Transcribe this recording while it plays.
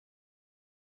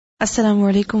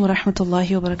Assalamu alaikum wa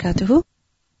rahmatullahi wa barakatuhu.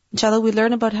 Inshallah, we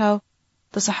learn about how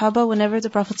the Sahaba, whenever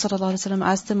the Prophet ﷺ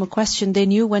asked them a question, they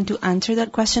knew when to answer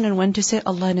that question and when to say,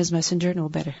 Allah and His Messenger know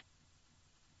better.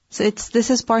 So this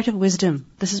is part of wisdom.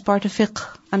 This is part of fiqh,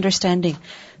 understanding.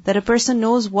 That a person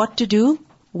knows what to do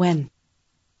when.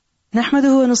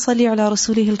 نحمده ونصلي على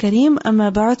رسوله الكريم أما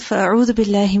بعد فأعوذ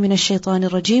بالله من الشيطان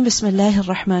الرجيم بسم الله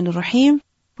الرحمن الرحيم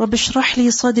رب اشرح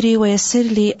لي صدري ويسر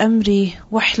لي أمري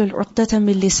واحلل عقدة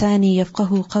من لساني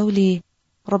يفقه قولي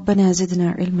ربنا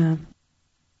زدنا علما.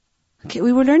 Okay,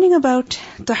 we were learning about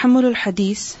تحمل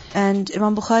الحديث, and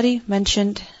Imam Bukhari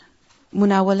mentioned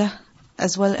munawala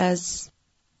as well as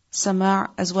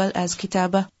sama' as well as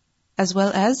kitaba, as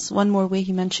well as one more way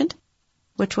he mentioned,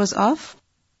 which was of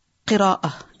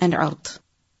qira'ah and ard.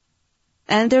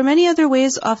 And there are many other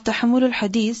ways of tahammul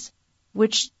al-hadith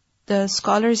which the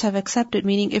scholars have accepted,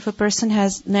 meaning if a person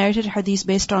has narrated hadith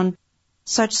based on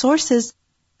such sources,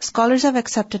 scholars have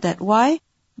accepted that. Why?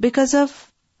 Because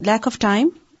of lack of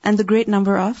time and the great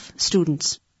number of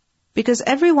students. Because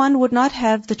everyone would not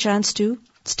have the chance to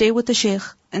stay with the shaykh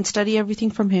and study everything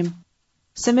from him.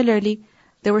 Similarly,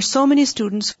 there were so many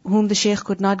students whom the shaykh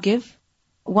could not give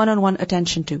one-on-one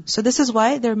attention to. So this is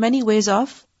why there are many ways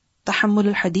of tahammul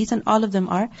al-hadith, and all of them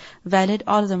are valid,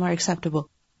 all of them are acceptable.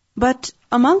 But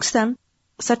amongst them,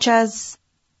 such as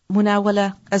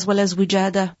munawala, as well as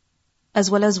wijada,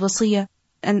 as well as wasiya,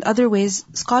 and other ways,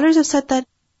 scholars have said that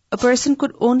a person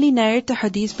could only narrate the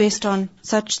hadith based on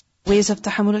such ways of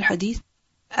tahammul al-hadith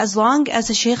as long as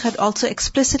the shaykh had also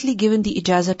explicitly given the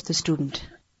ijazah to the student.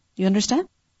 You understand?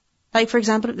 Like for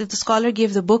example, if the scholar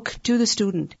gave the book to the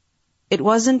student, it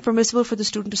wasn't permissible for the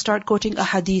student to start quoting a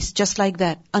hadith just like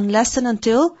that, unless and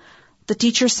until the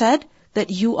teacher said that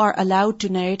you are allowed to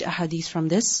narrate a hadith from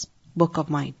this book of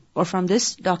mine, or from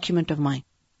this document of mine.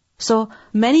 So,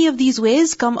 many of these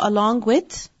ways come along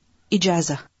with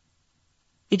ijazah.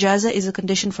 Ijazah is a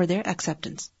condition for their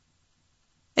acceptance.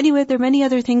 Anyway, there are many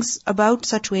other things about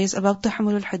such ways, about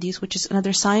tahammul al-hadith, which is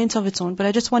another science of its own, but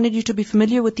I just wanted you to be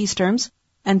familiar with these terms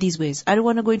and these ways. I don't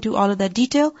want to go into all of that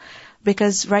detail,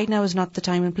 because right now is not the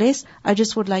time and place. I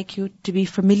just would like you to be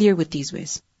familiar with these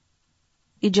ways.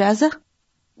 Ijazah,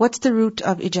 what's the root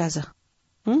of ijazah?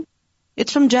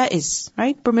 It's from jaiz,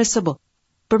 right? Permissible.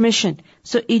 Permission.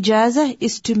 So ijazah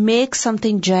is to make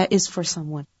something jaiz for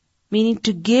someone. Meaning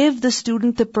to give the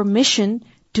student the permission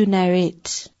to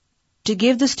narrate. To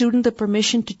give the student the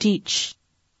permission to teach.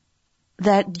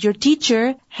 That your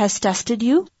teacher has tested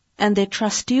you and they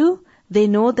trust you. They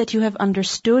know that you have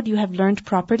understood, you have learned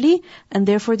properly, and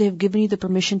therefore they have given you the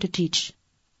permission to teach.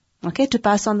 Okay, to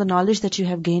pass on the knowledge that you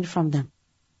have gained from them.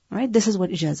 Alright, this is what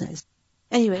ijazah is.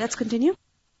 Anyway, let's continue.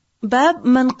 باب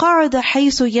من قعد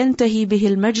حيث ينتهي به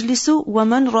المجلس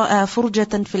ومن رأى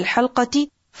فرجة في الحلقة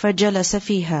فجلس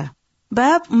فيها.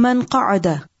 باب من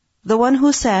قعد, the one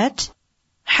who sat,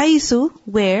 حيث,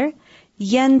 where,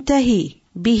 ينتهي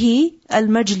bihi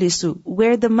al-majlisu,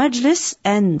 where the majlis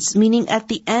ends, meaning at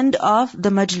the end of the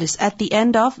majlis, at the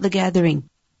end of the gathering.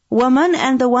 Waman,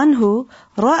 and the one who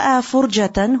ra'a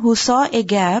furjatan, who saw a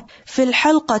gap, fil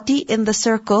halqati, in the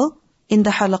circle, in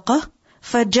the halaqah,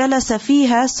 fajalasa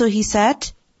fiha, so he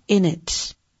sat in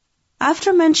it.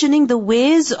 After mentioning the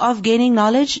ways of gaining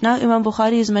knowledge, now Imam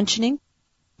Bukhari is mentioning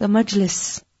the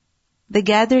majlis, the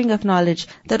gathering of knowledge,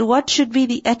 that what should be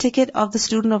the etiquette of the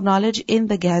student of knowledge in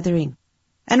the gathering.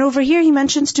 And over here he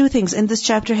mentions two things in this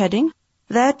chapter heading,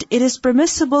 that it is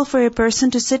permissible for a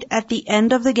person to sit at the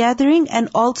end of the gathering and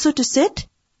also to sit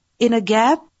in a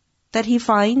gap that he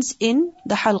finds in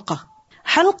the halqa.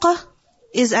 Halqa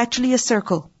is actually a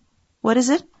circle. What is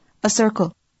it? A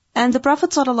circle. And the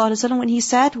Prophet ﷺ, when he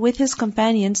sat with his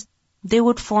companions, they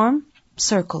would form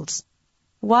circles.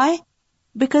 Why?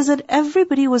 Because that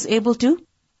everybody was able to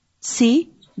see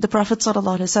the Prophet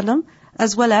ﷺ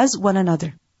as well as one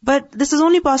another. But this is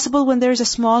only possible when there is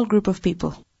a small group of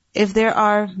people. If there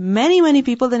are many, many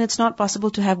people, then it's not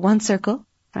possible to have one circle,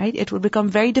 right? It would become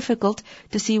very difficult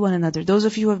to see one another. Those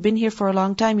of you who have been here for a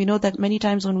long time, you know that many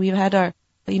times when we've had our,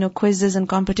 quizzes and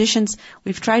competitions,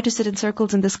 we've tried to sit in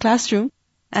circles in this classroom,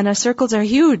 and our circles are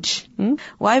huge.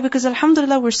 Why? Because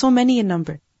alhamdulillah, we're so many in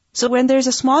number. So when there's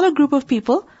a smaller group of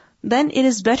people, then it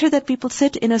is better that people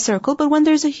sit in a circle. But when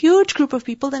there's a huge group of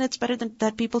people, then it's better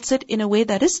that people sit in a way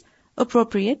that is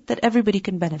appropriate, that everybody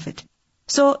can benefit.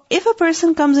 So, if a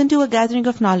person comes into a gathering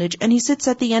of knowledge and he sits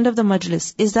at the end of the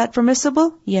majlis, is that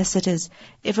permissible? Yes, it is.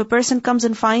 If a person comes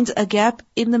and finds a gap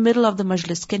in the middle of the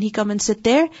majlis, can he come and sit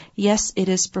there? Yes, it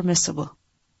is permissible.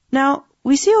 Now,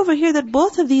 we see over here that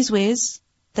both of these ways,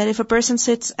 that if a person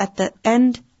sits at the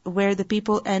end where the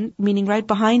people end, meaning right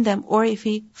behind them, or if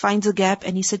he finds a gap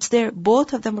and he sits there,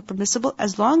 both of them are permissible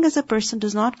as long as a person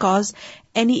does not cause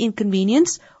any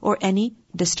inconvenience or any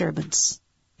disturbance.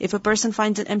 If a person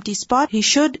finds an empty spot,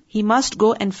 he must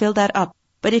go and fill that up.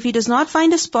 But if he does not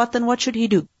find a spot, then what should he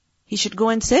do? He should go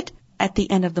and sit at the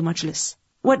end of the majlis.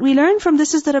 What we learn from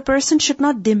this is that a person should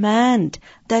not demand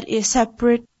that a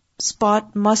separate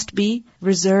spot must be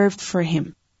reserved for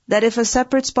him. That if a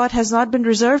separate spot has not been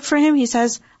reserved for him, he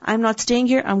says, I'm not staying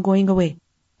here, I'm going away.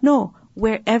 No,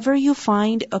 wherever you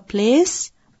find a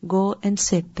place, go and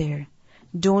sit there.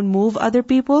 Don't move other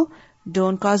people,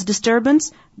 don't cause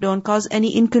disturbance, don't cause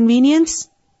any inconvenience,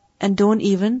 and don't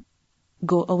even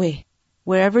go away.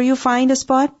 Wherever you find a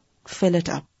spot, fill it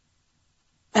up.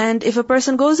 And if a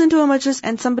person goes into a majlis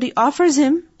and somebody offers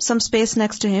him some space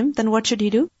next to him, then what should he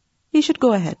do? He should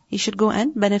go ahead. He should go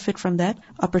and benefit from that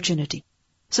opportunity.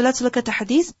 So let's look at the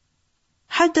hadith.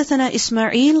 حدثنا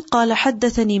إسماعيل قال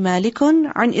حدثني مالك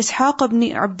عن إسحاق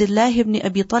بن عبد الله بن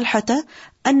أبي طلحة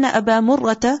أن أبا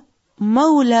مرة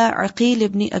مولى عقيل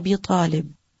بن أبي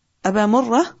طالب.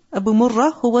 Abu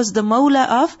Murrah, who was the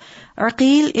Mawla of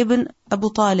Aqil ibn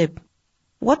Abu Talib.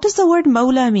 What does the word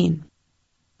Mawla mean?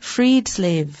 Freed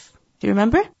slave. Do you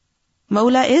remember?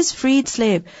 Mawla is freed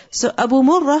slave. So Abu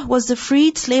Murrah was the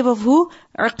freed slave of who?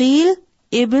 Aqil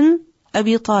ibn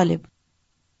Abi Talib.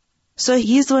 So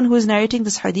he's the one who is narrating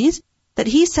this hadith, that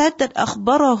he said that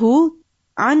أخبره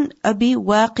عن أبي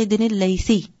واقد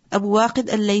الليثي. Abu Waqid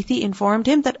al-Laythi informed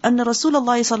him that أن رسول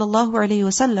الله صلى الله عليه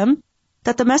وسلم,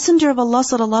 that the Messenger of Allah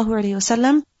صلى الله عليه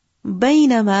وسلم,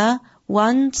 بينما,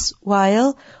 once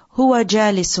while, هو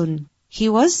جالس, he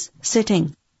was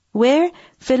sitting. Where?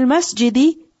 في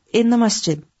المسجد, in the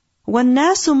masjid.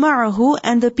 وَالنَّاسُ مَعَهُ,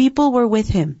 and the people were with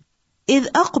him.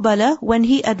 إِذْ أَقْبَلَ, when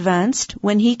he advanced,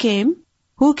 when he came.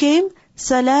 Who came?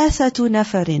 ثَلَاثَةُ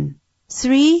نَفَرٍ,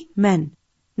 3 men.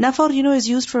 Nafar, is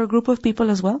used for a group of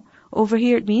people as well. Over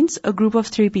here it means a group of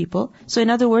 3 people. So in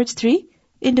other words, 3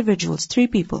 individuals, 3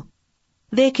 people.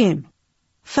 They came.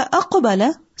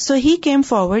 فَأَقْبَلَ, so he came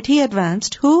forward, he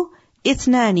advanced. Who?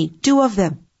 إِثْنَانِ, 2 of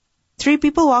them. 3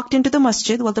 people walked into the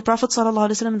masjid while the Prophet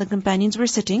ﷺ and the companions were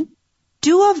sitting.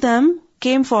 2 of them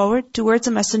came forward towards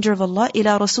the Messenger of Allah,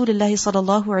 إِلَى رَسُولِ اللَّهِ صَلَى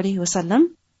اللَّهُ عَلَيْهِ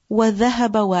وَسَلَّمَ,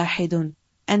 وَذَهَبَ وَاحِدٌ,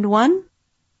 and 1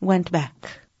 went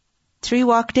back. 3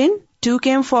 walked in, 2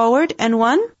 came forward, and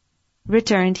 1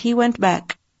 returned. He went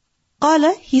back.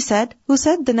 قَالَ, he said, who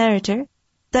said? The narrator,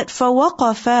 that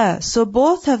فَوَقَفَا, so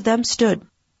both of them stood.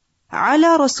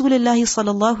 عَلَى رَسُولِ اللَّهِ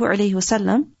صَلَى اللَّهُ عَلَيْهِ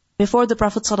وَسَلَّمَ, before the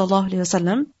Prophet sallallahu alaihi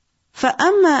wasallam.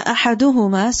 فَأَمَّا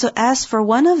أَحَدُهُمَا, so as for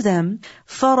one of them,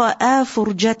 فَرَآ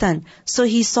فُرْجَةً, so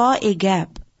he saw a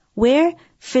gap. Where?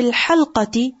 فِي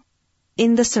الْحَلْقَةِ,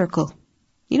 in the circle.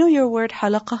 You know your word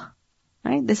halaqa?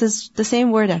 Right? This is the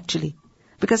same word actually.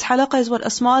 Because halaqa is what? A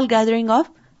small gathering of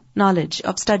knowledge,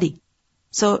 of study.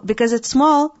 So because it's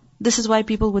small, this is why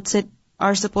people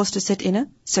are supposed to sit in a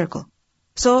circle.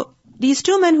 So these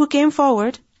 2 men who came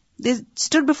forward, they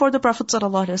stood before the Prophet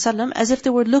ﷺ as if they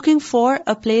were looking for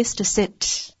a place to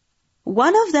sit.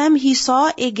 One of them, he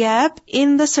saw a gap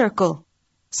in the circle.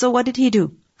 So what did he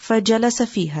do? فَجَلَسَ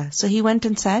فِيهَا, so he went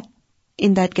and sat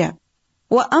in that gap.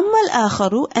 وَأَمَّا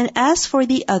الْآخَرُ, and as for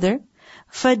the other,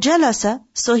 فَجَلَسَ,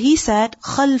 so he sat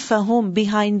خَلْفَهُمْ,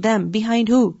 behind them. Behind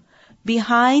who?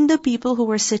 Behind the people who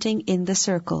were sitting in the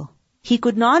circle. He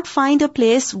could not find a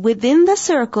place within the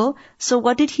circle, so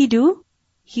what did he do?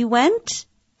 He went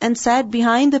and sat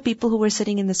behind the people who were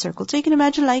sitting in the circle. So you can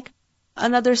imagine like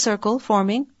another circle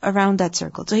forming around that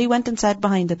circle. So he went and sat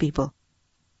behind the people.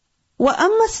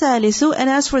 وَأَمَّا الثَّالِثُ, and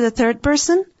as for the third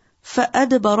person,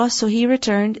 فَأَدْبَرَ, so he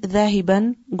returned,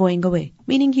 ذَاهِبًا, going away.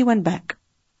 Meaning he went back.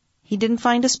 He didn't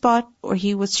find a spot, or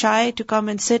he was shy to come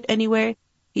and sit anywhere.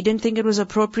 He didn't think it was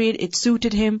appropriate, it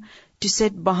suited him to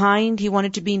sit behind, he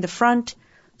wanted to be in the front.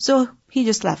 So he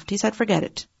just left. He said, forget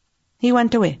it. He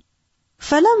went away.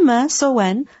 فَلَمَّا, so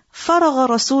when, فَرَغَ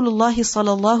رَسُولُ اللَّهِ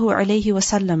صَلَى اللَّهُ عَلَيْهِ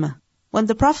وَسَلَّمَ, when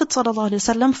the Prophet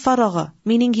ﷺ فَرَغَ,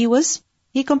 meaning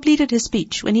he completed his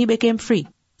speech, when he became free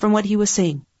from what he was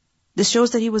saying. This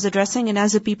shows that he was addressing, and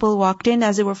as the people walked in,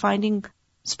 as they were finding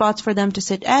spots for them to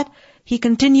sit at, he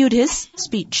continued his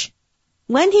speech.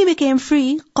 When he became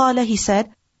free, قَالَ, he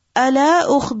said, أَلَا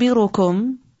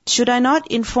أُخْبِرُكُمْ, should I not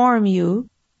inform you,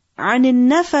 عَنِ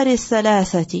النَّفَرِ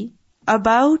الثَّلَاثَةِ,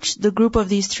 about the group of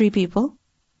these 3 people?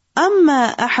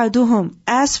 أَمَّا أَحَدُهُمْ,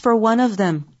 as for one of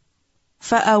them,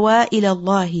 فَأَوَى إِلَى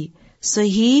اللَّهِ, so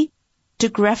he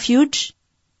took refuge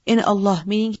in Allah,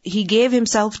 meaning he gave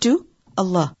himself to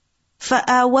Allah.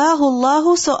 فَأَوَاهُ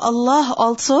اللَّهُ, so Allah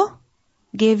also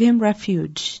gave him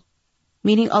refuge.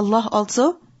 Meaning Allah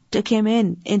also took him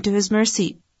into His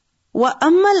mercy.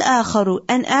 وَأَمَّا الْآخَرُ,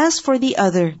 and as for the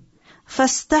other,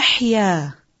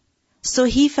 فَاسْتَحْيَا, so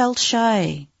he felt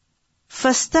shy.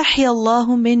 فَاسْتَحْيَا اللَّهُ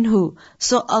مِنْهُ,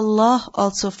 so Allah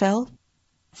also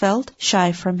felt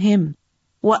shy from him.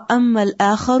 وَأَمَّا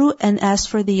الْآخَرُ, and as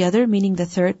for the other, meaning the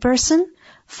third person,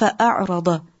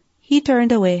 فَأَعْرَضَ, he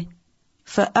turned away.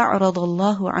 فَأَعْرَضَ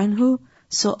اللَّهُ عَنْهُ,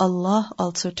 so Allah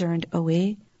also turned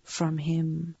away from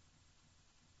him.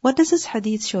 What does this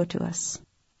hadith show to us?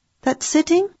 That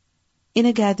sitting in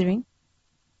a gathering,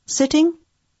 sitting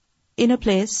in a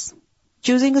place,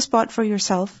 choosing a spot for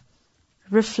yourself,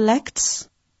 reflects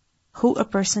who a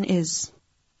person is,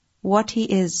 what he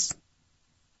is,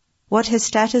 what his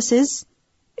status is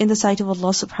in the sight of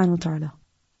Allah subhanahu wa ta'ala.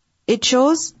 It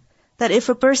shows that if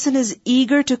a person is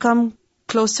eager to come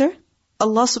closer,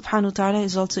 Allah subhanahu wa ta'ala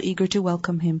is also eager to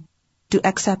welcome him, to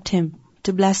accept him,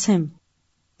 to bless him.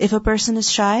 If a person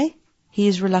is shy, he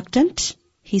is reluctant,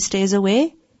 he stays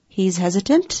away, he is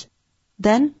hesitant,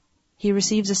 then he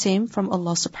receives the same from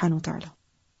Allah subhanahu wa ta'ala.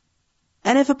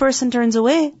 And if a person turns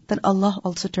away, then Allah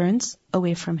also turns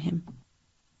away from him.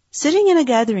 Sitting in a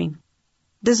gathering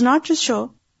does not just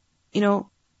show,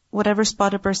 whatever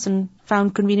spot a person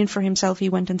found convenient for himself, he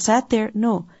went and sat there.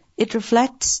 No, it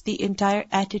reflects the entire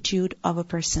attitude of a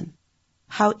person.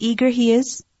 How eager he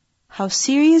is, how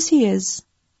serious he is.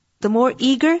 The more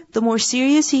eager, the more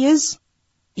serious he is,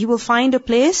 he will find a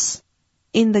place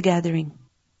in the gathering.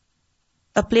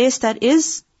 A place that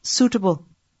is suitable,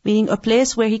 meaning a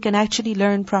place where he can actually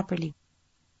learn properly.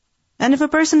 And if a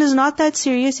person is not that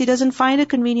serious, he doesn't find a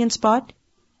convenient spot,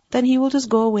 then he will just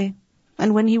go away.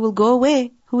 And when he will go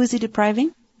away, who is he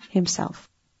depriving? Himself.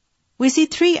 We see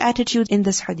three attitudes in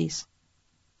this hadith.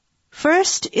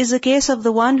 First is the case of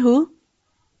the one who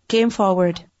came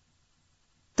forward.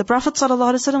 The Prophet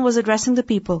ﷺ was addressing the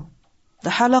people. The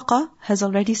halaqah has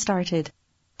already started.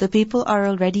 The people are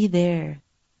already there.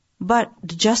 But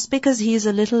just because he is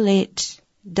a little late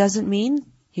doesn't mean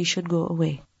he should go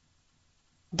away.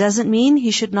 Doesn't mean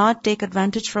he should not take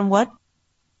advantage from what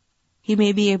he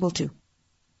may be able to.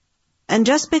 And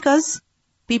just because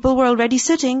people were already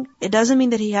sitting, it doesn't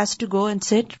mean that he has to go and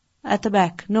sit at the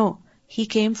back. No, he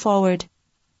came forward.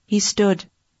 He stood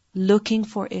looking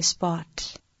for a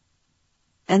spot.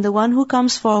 And the one who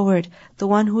comes forward, the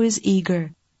one who is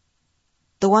eager,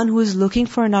 the one who is looking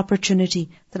for an opportunity,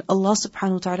 then Allah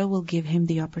subhanahu wa ta'ala will give him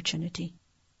the opportunity.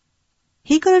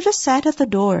 He could have just sat at the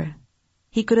door.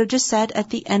 He could have just sat at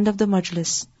the end of the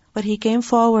majlis. But he came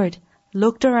forward,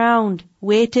 looked around,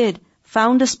 waited,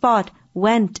 found a spot,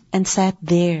 went and sat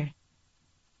there.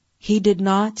 He did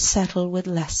not settle with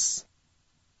less.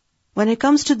 When it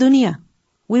comes to dunya,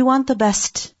 we want the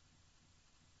best.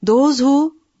 Those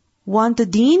who want the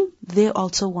deen, they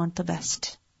also want the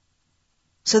best.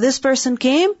 So this person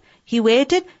came, he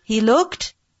waited, he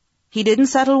looked, he didn't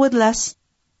settle with less.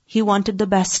 He wanted the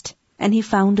best, and he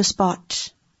found a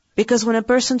spot. Because when a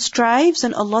person strives,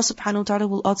 then Allah subhanahu wa ta'ala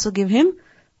will also give him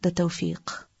the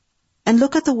tawfiq. And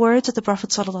look at the words that the Prophet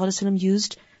ﷺ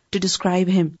used to describe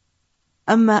him.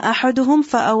 أَمَّا أَحَدُهُمْ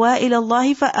فَأَوَى إِلَى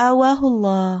اللَّهِ فَآوَاهُ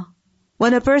اللَّهُ.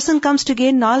 When a person comes to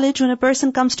gain knowledge, when a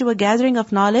person comes to a gathering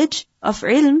of knowledge, of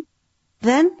ilm,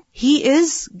 then he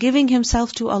is giving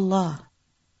himself to Allah.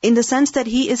 In the sense that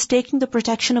he is taking the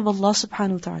protection of Allah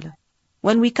subhanahu wa ta'ala.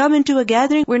 When we come into a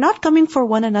gathering, we're not coming for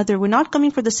one another. We're not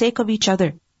coming for the sake of each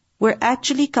other. We're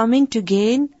actually coming to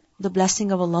gain the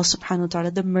blessing of Allah subhanahu wa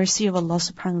ta'ala, the mercy of Allah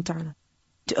subhanahu wa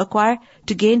ta'ala.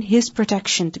 To gain His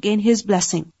protection, to gain His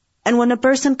blessing. And when a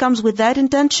person comes with that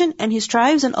intention and he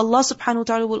strives, and Allah subhanahu wa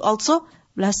ta'ala will also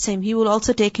bless him. He will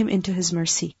also take him into His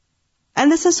mercy.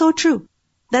 And this is so true,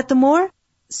 that the more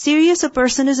serious a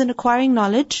person is in acquiring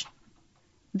knowledge,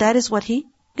 that is what he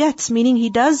gets. Meaning he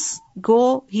does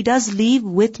leave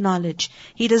with knowledge.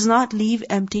 He does not leave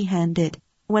empty-handed.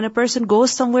 When a person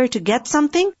goes somewhere to get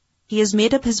something, he has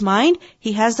made up his mind,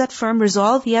 he has that firm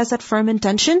resolve, he has that firm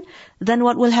intention, then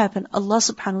what will happen? Allah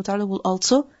subhanahu wa ta'ala will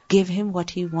also give him what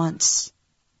he wants.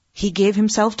 He gave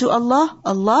himself to Allah,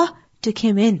 Allah took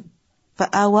him in.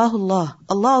 فَآوَاهُ اللَّهُ.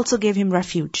 Allah also gave him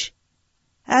refuge.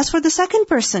 As for the second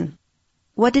person,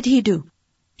 what did he do?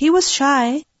 He was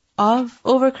shy of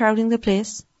overcrowding the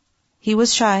place. He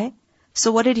was shy.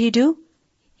 So what did he do?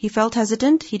 He felt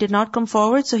hesitant. He did not come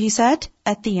forward, so he sat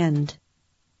at the end.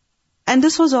 And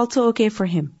this was also okay for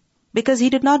him, because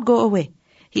he did not go away.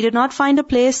 He did not find a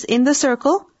place in the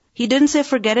circle. He didn't say,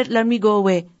 forget it, let me go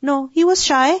away. No, he was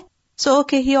shy. So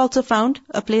okay, he also found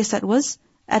a place that was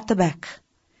at the back.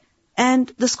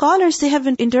 And the scholars, they have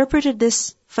interpreted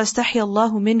this, فَاسْتَحْيَ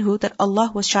اللَّهُ مِنْهُ, that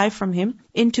Allah was shy from him,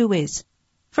 in two ways.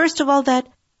 First of all, that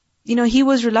he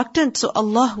was reluctant, so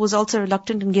Allah was also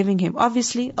reluctant in giving him.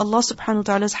 Obviously, Allah subhanahu wa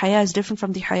ta'ala's haya is different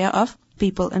from the haya of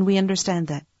people, and we understand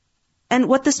that. And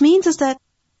what this means is that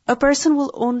a person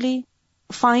will only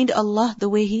find Allah the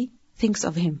way he thinks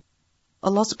of Him.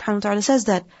 Allah subhanahu wa ta'ala says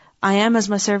that, I am as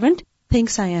my servant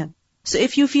thinks I am. So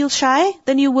if you feel shy,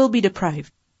 then you will be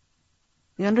deprived.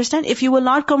 You understand? If you will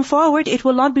not come forward, it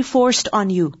will not be forced on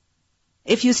you.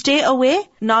 If you stay away,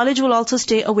 knowledge will also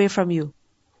stay away from you.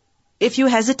 If you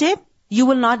hesitate, you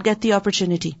will not get the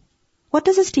opportunity. What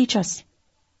does this teach us?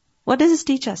 What does this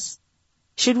teach us?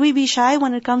 Should we be shy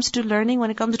when it comes to learning,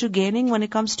 when it comes to gaining, when it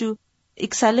comes to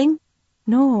excelling?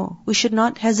 No, we should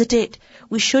not hesitate.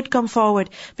 We should come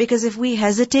forward. Because if we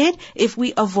hesitate, if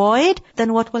we avoid,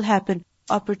 then what will happen?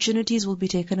 Opportunities will be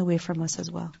taken away from us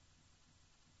as well.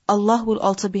 Allah will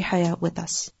also be haya with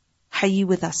us. Hayy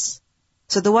with us.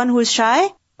 So the one who is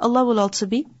shy, Allah will also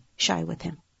be shy with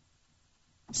him.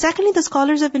 Secondly, the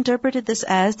scholars have interpreted this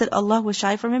as that Allah was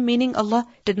shy from him, meaning Allah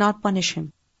did not punish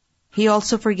him. He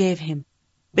also forgave him.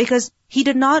 Because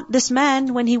this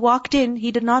man, when he walked in,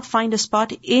 he did not find a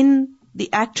spot in the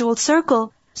actual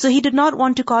circle. So he did not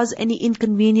want to cause any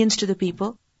inconvenience to the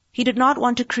people. He did not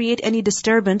want to create any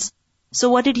disturbance. So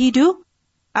what did he do?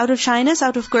 Out of shyness,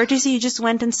 out of courtesy, he just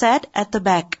went and sat at the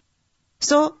back.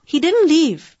 So he didn't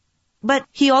leave. But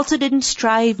he also didn't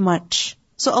strive much.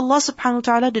 So Allah subhanahu wa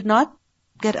ta'ala did not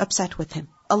get upset with him.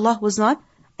 Allah was not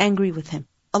angry with him.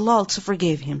 Allah also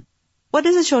forgave him. What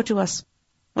does it show to us?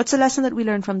 What's the lesson that we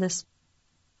learn from this?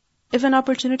 If an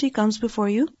opportunity comes before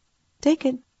you, take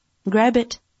it. Grab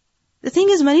it. The thing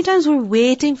is, many times we're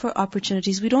waiting for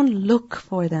opportunities. We don't look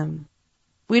for them.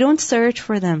 We don't search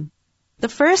for them. The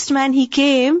first man, he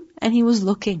came and he was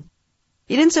looking.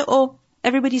 He didn't say, oh,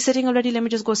 everybody's sitting already, let me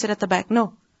just go sit at the back.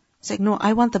 No. He's like, no,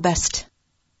 I want the best.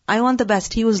 I want the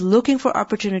best. He was looking for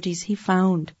opportunities. He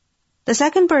found. The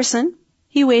second person,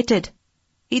 he waited.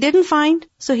 He didn't find,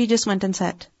 so he just went and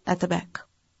sat at the back.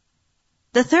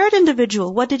 The third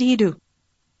individual, what did he do?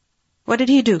 What did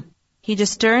he do? He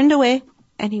just turned away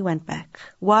and he went back.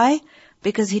 Why?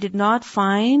 Because he did not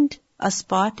find a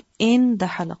spot in the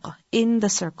halaqah, in the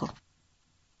circle.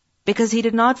 Because he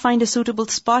did not find a suitable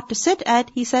spot to sit at,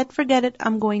 he said, forget it,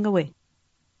 I'm going away.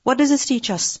 What does this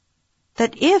teach us?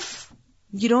 That if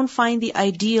you don't find the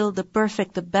ideal, the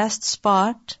perfect, the best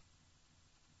spot,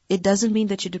 it doesn't mean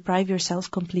that you deprive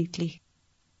yourself completely.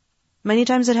 Many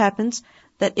times it happens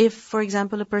that if, for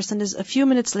example, a person is a few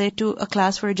minutes late to a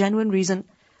class for a genuine reason,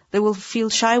 they will feel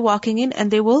shy walking in and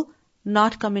they will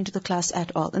not come into the class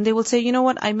at all. And they will say, you know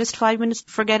what, I missed 5 minutes,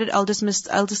 forget it, I'll just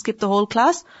skip the whole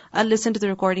class, I'll listen to the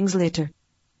recordings later.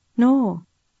 No.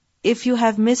 If you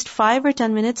have missed 5 or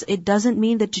 10 minutes, it doesn't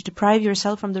mean that you deprive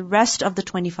yourself from the rest of the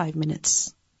 25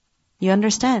 minutes. You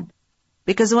understand?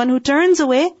 Because the one who turns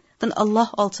away, then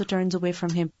Allah also turns away from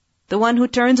him. The one who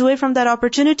turns away from that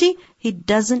opportunity, he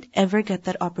doesn't ever get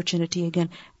that opportunity again.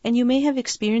 And you may have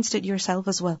experienced it yourself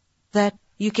as well. That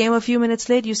you came a few minutes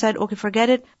late, you said, okay, forget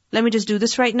it, let me just do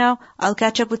this right now, I'll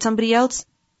catch up with somebody else.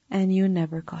 And you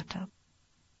never caught up.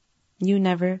 You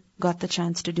never got the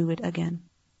chance to do it again.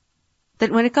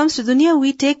 That when it comes to dunya,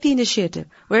 we take the initiative.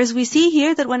 Whereas we see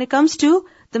here that when it comes to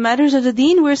the matters of the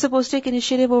deen, we're supposed to take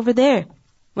initiative over there.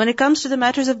 When it comes to the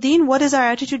matters of deen, what is our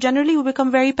attitude generally? We become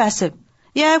very passive.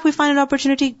 Yeah, if we find an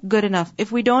opportunity, good enough.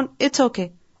 If we don't, it's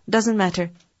okay. Doesn't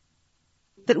matter.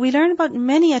 That we learn about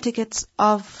many etiquettes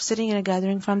of sitting in a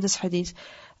gathering from this hadith.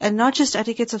 And not just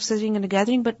etiquettes of sitting in a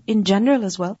gathering, but in general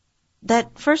as well.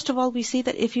 That first of all, we see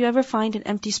that if you ever find an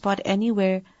empty spot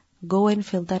anywhere, go and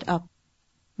fill that up.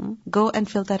 Go and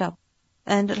fill that up.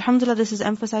 And alhamdulillah, this is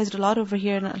emphasized a lot over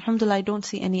here. And alhamdulillah, I don't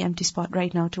see any empty spot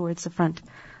right now towards the front.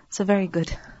 So very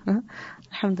good.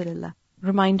 Alhamdulillah.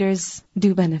 Reminders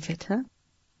do benefit.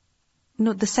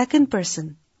 No, the second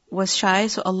person was shy,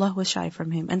 so Allah was shy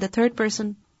from him. And the third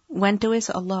person went away,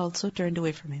 so Allah also turned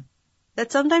away from him.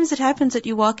 That sometimes it happens that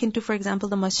you walk into, for example,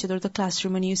 the masjid or the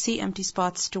classroom and you see empty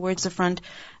spots towards the front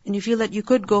and you feel that you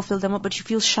could go fill them up, but you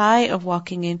feel shy of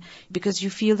walking in because you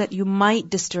feel that you might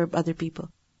disturb other people.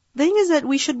 The thing is that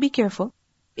we should be careful.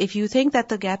 If you think that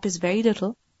the gap is very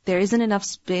little, there isn't enough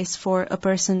space for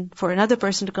another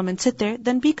person to come and sit there,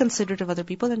 then be considerate of other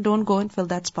people and don't go and fill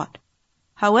that spot.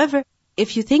 However,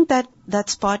 if you think that that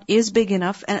spot is big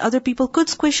enough and other people could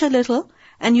squish a little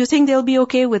and you think they'll be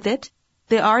okay with it,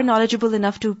 they are knowledgeable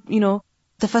enough to,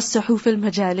 tafassahu fil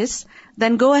majalis,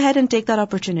 then go ahead and take that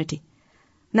opportunity.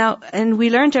 Now, and we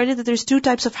learned earlier that there's 2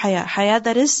 types of haya. Haya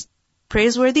that is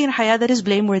praiseworthy and haya that is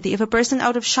blameworthy. If a person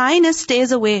out of shyness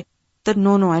stays away, that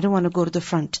no, I don't want to go to the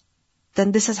front,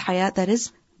 then this is haya that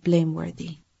is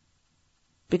blameworthy.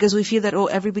 Because we feel that,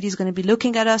 everybody's going to be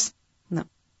looking at us. No.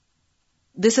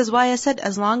 This is why I said,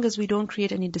 as long as we don't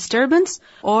create any disturbance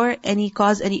or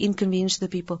cause any inconvenience to the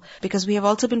people. Because we have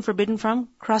also been forbidden from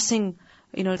crossing,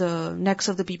 the necks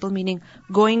of the people, meaning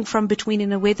going from between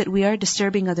in a way that we are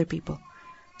disturbing other people.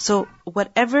 So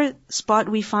whatever spot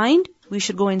we find, we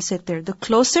should go and sit there. The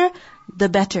closer, the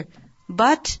better.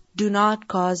 But do not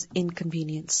cause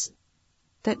inconvenience.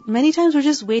 That many times we're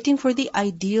just waiting for the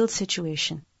ideal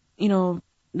situation.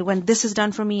 When this is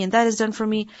done for me and that is done for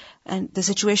me and the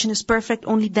situation is perfect,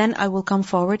 only then I will come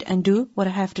forward and do what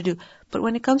I have to do. But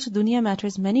when it comes to dunya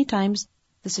matters, many times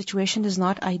the situation is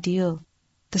not ideal.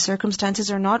 The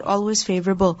circumstances are not always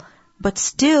favorable. But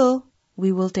still,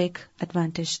 we will take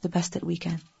advantage the best that we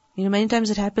can. Many times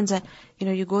it happens that,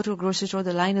 you go to a grocery store,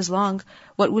 the line is long.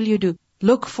 What will you do?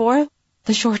 Look for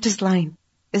the shortest line.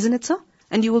 Isn't it so?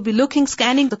 And you will be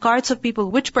scanning the carts of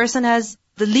people. Which person has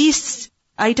the least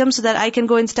items so that I can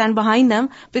go and stand behind them,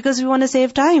 because we want to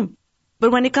save time.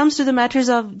 But when it comes to the matters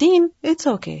of deen, it's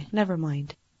okay. Never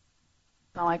mind.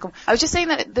 I was just saying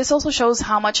that this also shows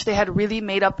how much they had really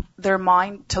made up their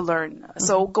mind to learn.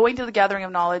 So going to the gathering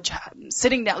of knowledge,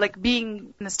 sitting down,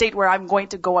 being in a state where I'm going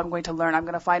to learn. I'm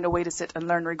going to find a way to sit and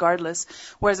learn regardless.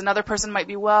 Whereas another person might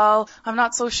be, I'm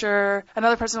not so sure.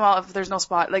 Another person, if there's no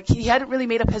spot. He hadn't really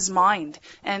made up his mind.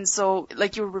 And so,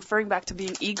 you were referring back to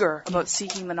being eager about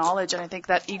seeking the knowledge. And I think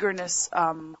that eagerness,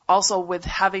 also with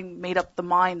having made up the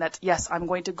mind that, yes, I'm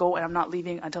going to go and I'm not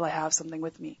leaving until I have something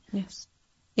with me. Yes.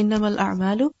 إِنَّمَا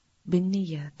الْأَعْمَالُ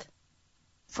بِالنِّيَّاتِ.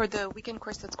 For the weekend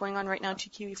course that's going on right now,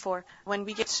 GQE4, when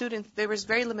we get students, there was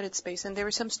very limited space, and there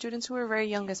were some students who were very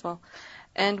young as well.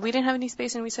 And we didn't have any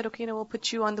space, and we said, okay, we'll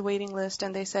put you on the waiting list.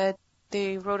 And they said,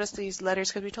 they wrote us these letters,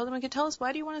 because we told them, tell us,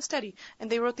 why do you want to study? And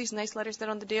they wrote these nice letters that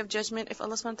on the Day of Judgment, if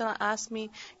Allah subhanahu wa ta'ala asks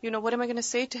me, what am I going to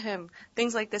say to him?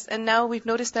 Things like this. And now we've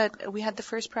noticed that we had the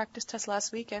first practice test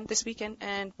this weekend,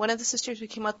 and one of the sisters who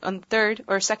came up on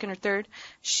second or third,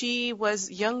 she was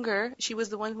younger. She was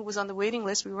the one who was on the waiting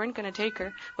list. We weren't going to take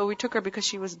her, but we took her because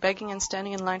she was begging and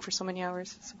standing in line for so many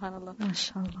hours. SubhanAllah.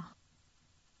 MashaAllah.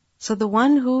 So the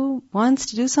one who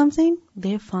wants to do something,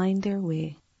 they find their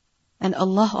way. And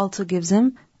Allah also gives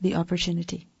him the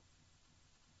opportunity.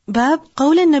 Bab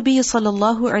قول النبي صلى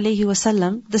الله عليه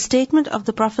وسلم, the statement of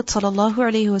the Prophet صلى الله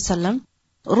عليه وسلم,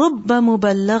 رب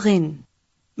مبلغ,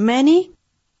 many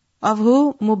of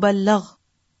who? مبلغ.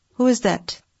 Who is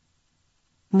that?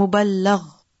 مبلغ,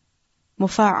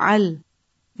 مفعل,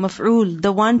 مفعول,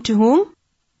 the one to whom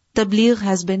tabligh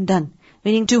has been done,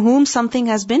 meaning to whom something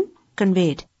has been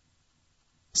conveyed.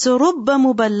 So رب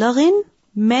مبلغ,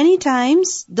 many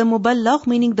times the muballigh,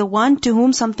 meaning the one to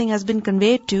whom something has been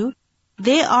conveyed to,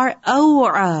 they are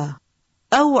aw'a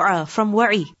from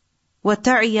wa'i.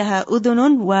 وَتَعِيَهَا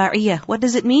أُذُنٌ وَاعِيَةٌ. What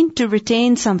does it mean? To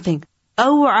retain something.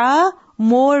 Aw'a,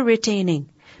 more retaining.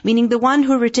 Meaning the one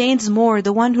who retains more,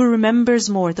 the one who remembers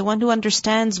more, the one who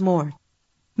understands more.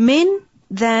 Min,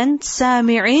 than,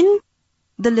 sami'in,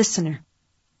 the listener.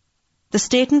 The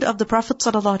statement of the Prophet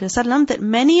ﷺ that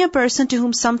many a person to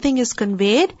whom something is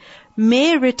conveyed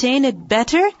may retain it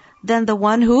better than the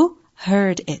one who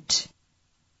heard it.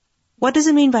 What does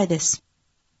it mean by this?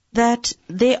 That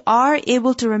they are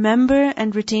able to remember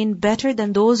and retain better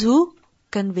than those who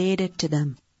conveyed it to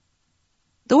them.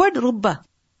 The word rubba.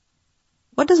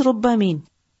 What does rubba mean?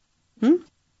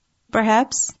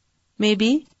 Perhaps,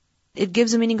 maybe, it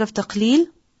gives a meaning of taqleel,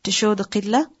 to show the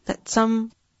qillah, that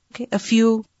a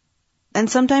few. And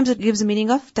sometimes it gives a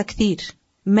meaning of takthir,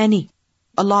 many,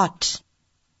 a lot.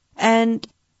 And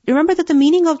remember that the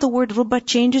meaning of the word rubba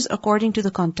changes according to the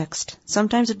context.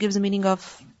 Sometimes it gives a meaning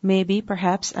of maybe,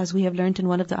 perhaps, as we have learned in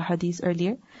one of the ahadith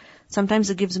earlier. Sometimes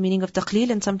it gives a meaning of taqleel,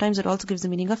 and sometimes it also gives a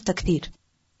meaning of takthir.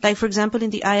 Like for example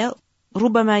in the ayah,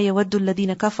 رُبَّمَا يَوَدُّ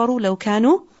الَّذِينَ كَفَرُوا لَوْ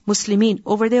كَانُوا مُسْلِمِينَ.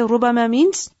 Over there, رُبَّمَا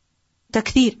means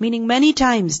takthir, meaning many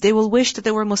times they will wish that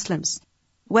they were Muslims.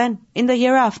 When? In the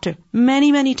hereafter.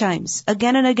 Many, many times.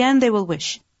 Again and again they will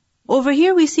wish. Over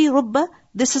here we see rubba,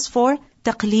 this is for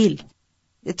taqleel.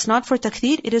 It's not for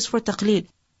takthir, it is for taqleel.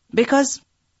 Because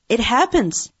it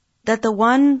happens that the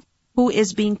one who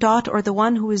is being taught or the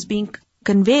one who is being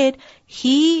conveyed,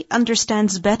 he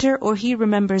understands better or he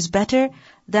remembers better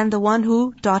than the one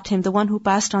who taught him, the one who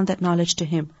passed on that knowledge to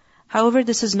him. However,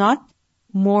 this is not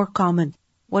more common.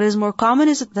 What is more common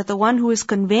is that the one who is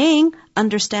conveying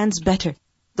understands better.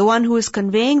 The one who is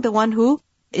conveying, the one who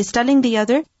is telling the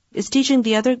other, is teaching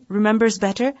the other, remembers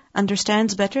better,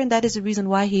 understands better, and that is the reason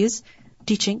why he is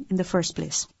teaching in the first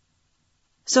place.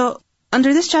 So,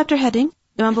 under this chapter heading,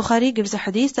 Imam Bukhari gives a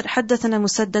hadith that حدثنا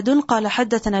مسدد قال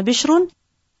حدثنا بشر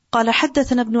قال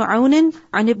حدثنا ابن عون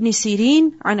عن ابن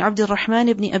سيرين عن عبد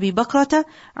الرحمن بن أبي بكرة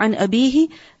عن أبيه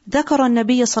ذكر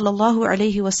النبي صلى الله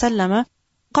عليه وسلم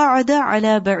قَعَدَ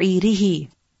عَلَى بَعِيرِهِ.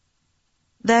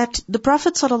 That the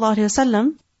Prophet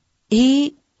ﷺ,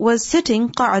 he was sitting,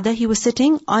 قَعَدَ, he was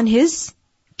sitting on his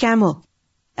camel.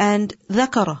 And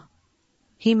ذَكَرَ,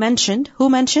 he mentioned, who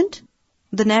mentioned?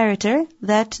 The narrator,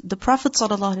 that the Prophet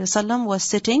ﷺ was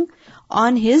sitting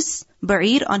on his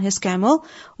ba'ir, on his camel.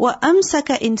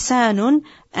 وَأَمْسَكَ إِنسَانٌ,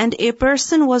 and a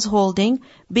person was holding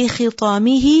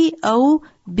بِخِطَامِهِ أَوْ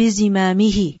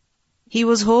بِزِمَامِهِ. He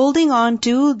was holding on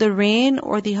to the rein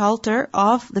or the halter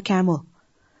of the camel.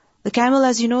 The camel,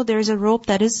 as you know, there is a rope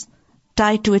that is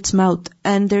tied to its mouth,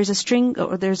 and there's a string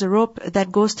or there's a rope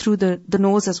that goes through the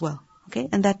nose as well. Okay,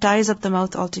 and that ties up the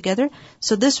mouth altogether.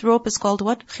 So this rope is called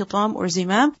what? Khitam or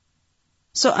zimam.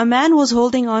 So a man was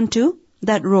holding on to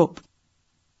that rope.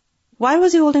 Why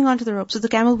was he holding on to the rope? So the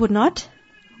camel would not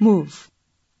move.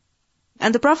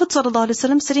 And the Prophet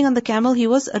ﷺ, sitting on the camel, he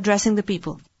was addressing the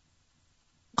people.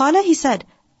 Qala, he said,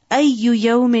 Ayyu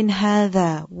yawmin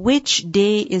hadha, which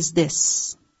day is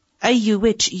this? Ayyu,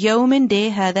 which? Yawmin, day,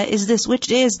 hadha, is this? Which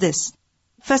day is this?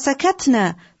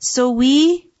 Fasakatna, so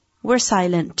we were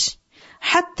silent.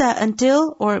 Hatta,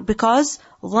 until, or because,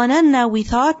 ظننا, we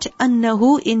thought,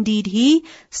 annahu, indeed he,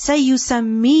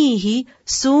 sayusammihi,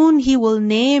 soon he will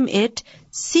name it,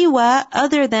 siwa,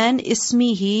 other than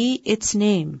ismihi, its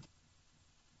name.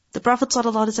 The Prophet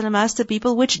ﷺ asked the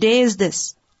people, which day is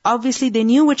this? Obviously they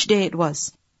knew which day it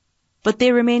was. But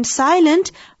they remained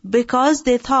silent because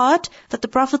they thought that the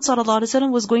Prophet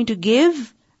ﷺ was going to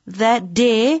give that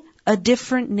day a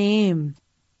different name.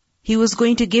 He was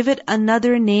going to give it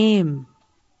another name.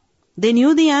 They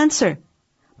knew the answer,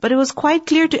 but it was quite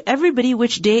clear to everybody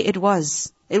which day it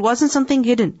was. It wasn't something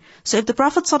hidden. So if the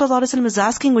Prophet ﷺ is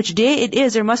asking which day it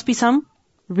is, there must be some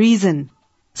reason.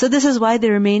 So this is why they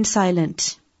remained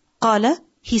silent. Qala,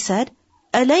 he said,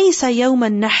 أَلَيْسَ يَوْمَ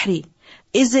النَّحْرِ,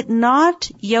 is it not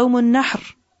يَوْمُ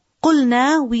النَّحْرِ?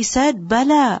 قُلْنَا, we said,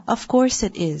 بَلَى, of course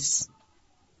it is.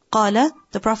 Qala,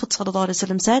 the Prophet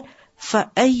ﷺ said,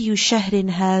 فَأَيُّ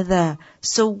شَهْرٍ هَذَا,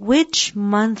 so which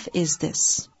month is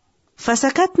this?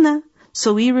 فَسَكَتْنَا,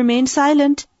 so we remained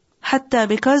silent. حَتَّى,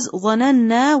 because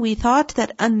ظَنَنَّا, we thought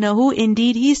that أَنَّهُ,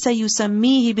 indeed he,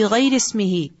 سَيُسَمِّيهِ بِغَيْرِ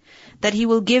اسْمِهِ, that he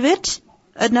will give it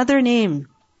another name.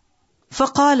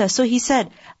 فَقَالَ, so he said,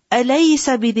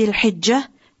 أَلَيْسَ بِذِي الْحِجَّةِ,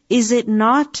 is it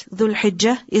not Dhul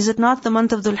Hijjah? Is it not the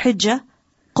month of Dhul Hijjah?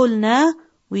 قُلْنَا,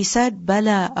 we said,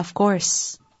 بَلَى, of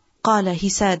course. قَالَ, he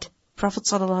said, Prophet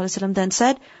ﷺ then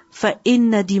said,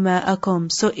 فَإِنَّ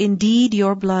دِمَاءَكُمْ, so indeed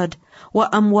your blood,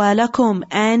 وَأَمْوَالَكُمْ,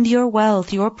 and your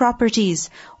wealth, your properties,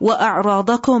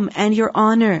 وَأَعْرَاضَكُمْ, and your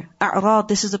honor. أَعْرَاض,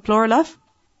 this is the plural of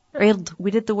عِرْض.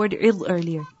 We did the word عِرْض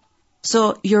earlier.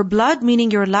 So your blood,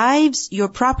 meaning your lives, your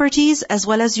properties, as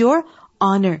well as your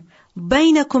honor.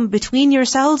 بَيْنَكُمْ, between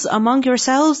yourselves, among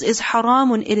yourselves, is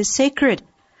haramun, it is sacred.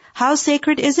 How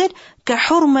sacred is it?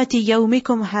 كَحُرْمَةِ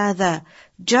يَوْمِكُمْ هَذَا,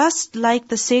 just like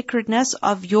the sacredness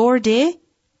of your day,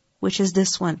 which is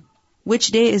this one. Which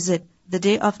day is it? The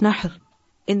day of Nahr,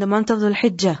 in the month of Dhul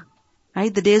Hijjah,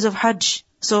 right? The days of Hajj.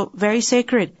 So very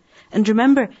sacred. And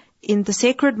remember, in the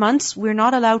sacred months, we're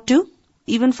not allowed to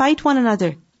even fight one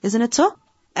another. Isn't it so?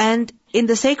 And in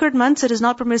the sacred months, it is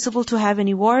not permissible to have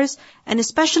any wars. And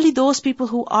especially those people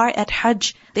who are at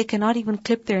Hajj, they cannot even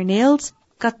clip their nails,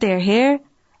 cut their hair.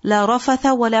 لا رفث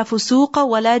ولا فسوق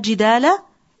ولا جدال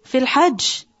في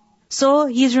الحج. So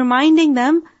he's reminding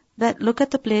them that look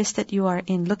at the place that you are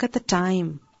in. Look at the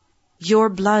time. Your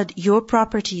blood, your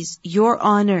properties, your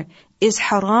honor is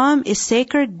haram, is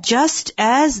sacred, just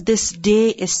as this day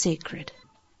is sacred.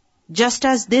 Just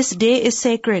as this day is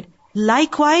sacred.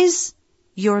 Likewise,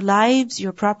 your lives,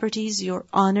 your properties, your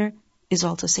honor is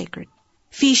also sacred.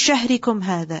 في شهركم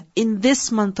هذا, in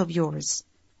this month of yours.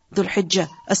 Dhul Hijjah,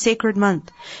 a sacred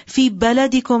month. في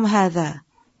بلدكم هذا,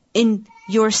 in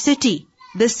your city.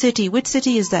 This city, which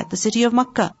city is that? The city of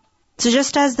Makkah. So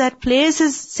just as that place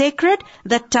is sacred,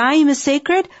 that time is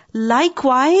sacred,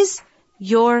 likewise,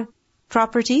 your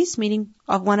properties, meaning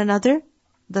of one another,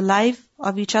 the life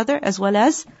of each other, as well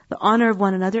as the honor of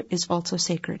one another is also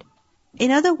sacred. In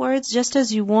other words, just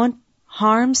as you won't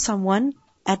harm someone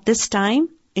at this time,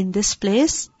 in this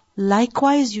place,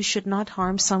 likewise you should not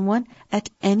harm someone at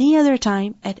any other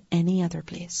time, at any other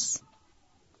place.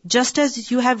 Just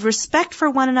as you have respect for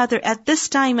one another at this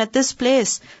time, at this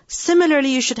place, similarly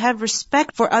you should have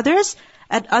respect for others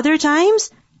at other times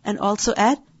and also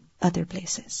at other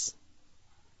places.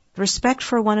 Respect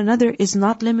for one another is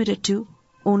not limited to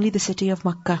only the city of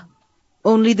Makkah,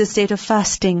 only the state of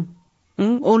fasting,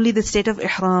 only the state of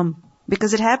ihram.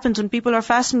 Because it happens when people are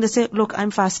fasting, they say, look, I'm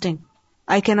fasting.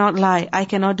 I cannot lie. I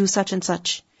cannot do such and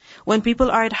such. when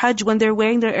people are at Hajj, when they're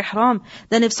wearing their ihram,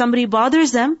 then if somebody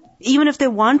bothers them, even if they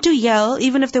want to yell,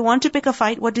 even if they want to pick a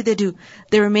fight, what do?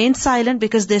 They remain silent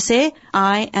because they say,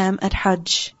 I am at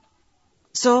Hajj.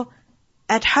 So,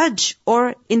 at Hajj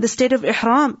or in the state of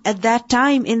ihram, at that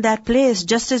time, in that place,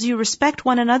 just as you respect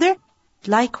one another,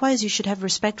 likewise you should have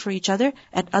respect for each other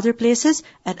at other places,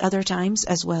 at other times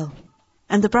as well.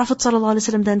 And the Prophet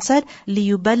ﷺ then said,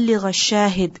 لِيُبَلِّغَ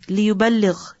الشَّاهِدْ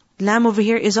لِيُبَلِّغ. Lam over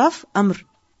here is of Amr.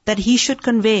 That he should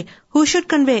convey. Who should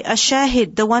convey?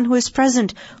 Ash-shahid, the one who is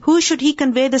present. Who should he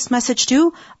convey this message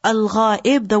to?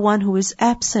 Al-ghaib, the one who is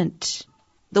absent.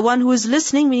 The one who is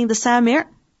listening, meaning the samir,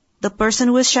 the person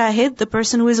who is shahid, the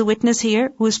person who is a witness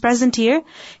here, who is present here,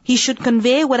 he should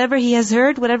convey whatever he has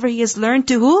heard, whatever he has learned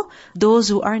to who? Those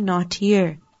who are not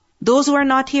here. Those who are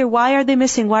not here, why are they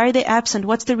missing? Why are they absent?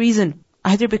 What's the reason?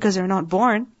 Either because they're not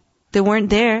born, they weren't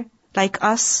there, like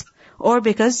us, or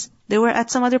because they were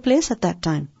at some other place at that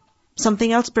time.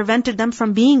 Something else prevented them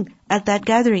from being at that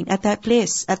gathering, at that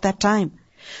place, at that time.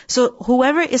 So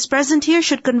whoever is present here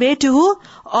should convey to who?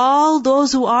 All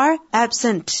those who are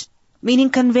absent.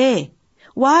 Meaning convey.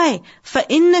 Why?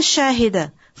 فَإِنَّ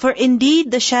الشَّاهِدَ. For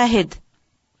indeed the shahid,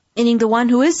 meaning the one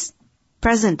who is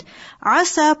present.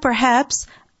 عَسَى perhaps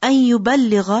أَن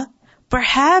يُبَلِّغَ.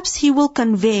 Perhaps he will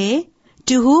convey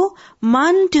to who?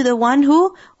 Man, to the one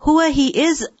who he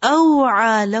is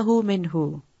أَوْعَى لَهُ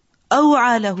مِنْهُ.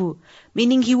 أَوْعَى لَهُ.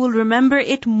 Meaning he will remember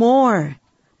it more.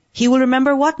 He will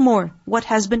remember what more? What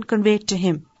has been conveyed to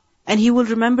him. And he will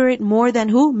remember it more than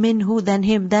who? Minhu, than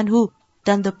him. Than who?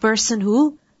 Than the person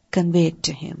who conveyed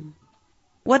to him.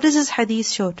 What does this hadith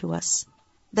show to us?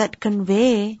 That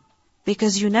convey,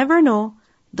 because you never know,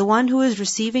 the one who is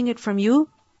receiving it from you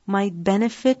might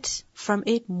benefit from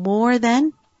it more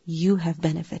than you have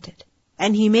benefited.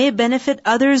 And he may benefit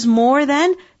others more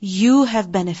than you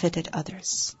have benefited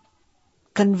others.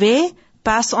 Convey,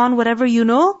 pass on whatever you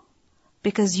know,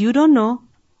 because you don't know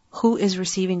who is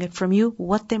receiving it from you,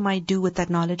 what they might do with that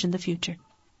knowledge in the future.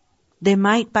 They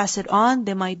might pass it on,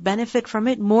 they might benefit from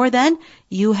it more than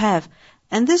you have.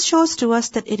 And this shows to us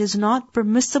that it is not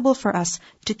permissible for us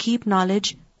to keep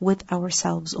knowledge with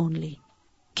ourselves only.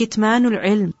 Kitmanul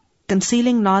ilm,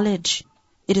 concealing knowledge,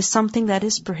 it is something that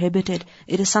is prohibited.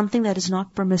 It is something that is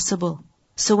not permissible.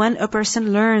 So when a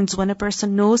person learns, when a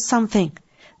person knows something,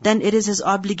 then it is his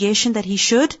obligation that he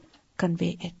should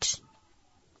convey it.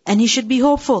 And he should be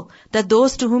hopeful that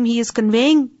those to whom he is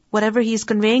conveying, whatever he is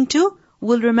conveying to,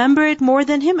 will remember it more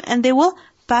than him and they will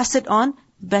pass it on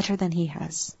better than he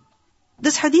has.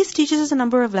 This hadith teaches us a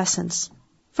number of lessons.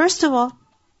 First of all,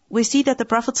 we see that the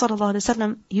Prophet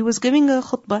ﷺ, he was giving a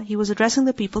khutbah, he was addressing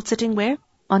the people sitting where?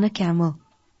 On a camel.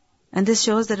 And this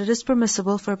shows that it is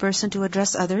permissible for a person to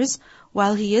address others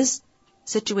while he is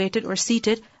situated or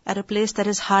seated at a place that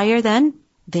is higher than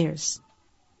theirs.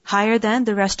 Higher than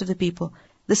the rest of the people.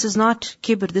 This is not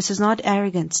kibr, this is not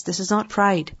arrogance, this is not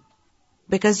pride.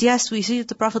 Because yes, we see that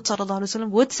the Prophet ﷺ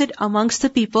would sit amongst the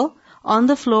people on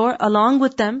the floor along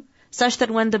with them, such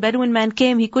that when the Bedouin man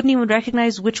came, he couldn't even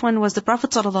recognize which one was the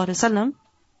Prophet ﷺ.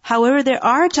 However, there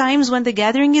are times when the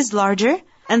gathering is larger,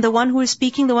 and the one who is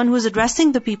speaking, the one who is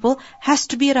addressing the people, has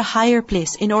to be at a higher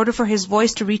place in order for his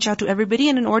voice to reach out to everybody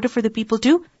and in order for the people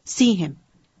to see him.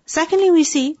 Secondly, we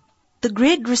see the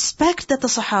great respect that the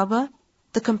Sahaba,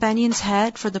 the companions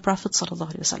had for the Prophet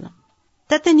ﷺ.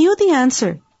 That they knew the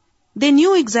answer. They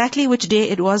knew exactly which day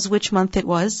it was, which month it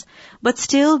was, but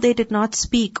still they did not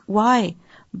speak. Why?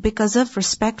 Because of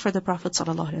respect for the Prophet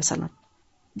ﷺ.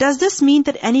 Does this mean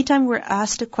that anytime we're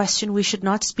asked a question, we should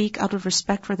not speak out of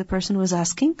respect for the person who is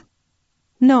asking?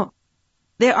 No.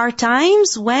 There are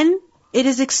times when it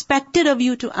is expected of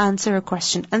you to answer a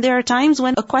question. And there are times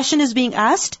when a question is being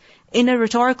asked in a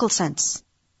rhetorical sense.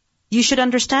 You should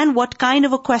understand what kind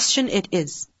of a question it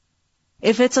is.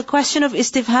 If it's a question of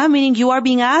istifham, meaning you are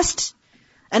being asked,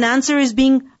 an answer is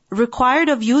being required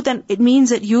of you, then it means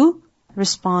that you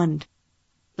respond.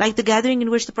 Like the gathering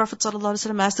in which the Prophet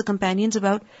ﷺ asked the companions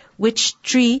about which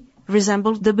tree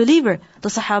resembled the believer. The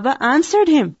Sahaba answered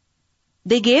him.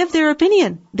 They gave their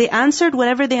opinion. They answered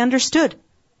whatever they understood.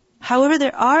 However,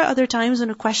 there are other times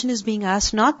when a question is being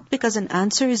asked not because an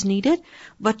answer is needed,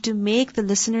 but to make the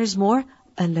listeners more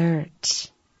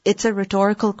alert. It's a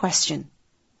rhetorical question.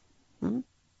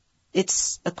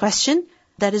 It's a question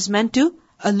that is meant to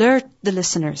alert the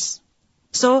listeners.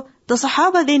 So, the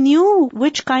Sahaba, they knew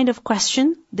which kind of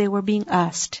question they were being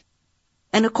asked.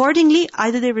 And accordingly,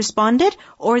 either they responded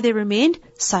or they remained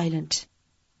silent.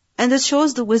 And this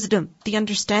shows the wisdom, the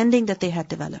understanding that they had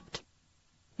developed.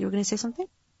 You were going to say something?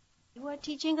 You are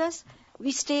teaching us,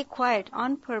 we stay quiet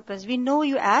on purpose. We know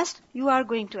you asked, you are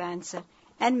going to answer.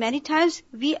 And many times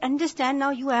we understand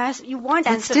now you want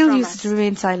But answer still from you us.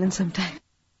 remain silent sometimes.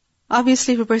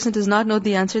 Obviously, if a person does not know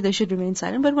the answer, they should remain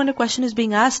silent. But when a question is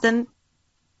being asked, then,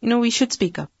 we should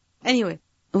speak up. Anyway,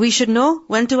 we should know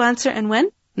when to answer and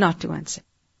when not to answer.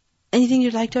 Anything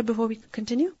you'd like to add before we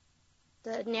continue?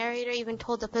 The narrator even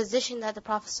told the position that the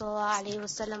Prophet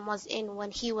ﷺ was in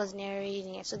when he was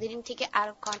narrating it. So they didn't take it out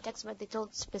of context, but they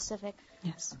told specific.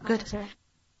 Yes, good.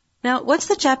 Now, what's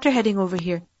the chapter heading over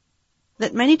here?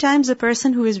 That many times the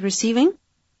person who is receiving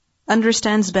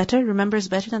understands better, remembers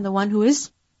better than the one who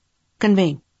is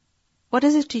conveying. What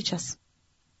does it teach us?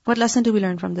 What lesson do we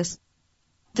learn from this?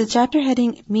 The chapter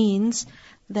heading means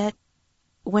that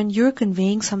when you're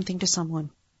conveying something to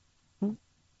someone,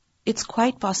 it's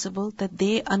quite possible that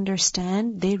they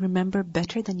understand, they remember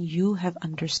better than you have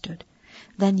understood,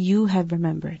 than you have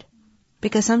remembered.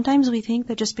 Because sometimes we think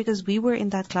that just because we were in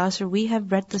that class or we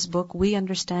have read this book, we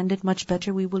understand it much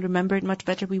better, we will remember it much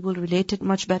better, we will relate it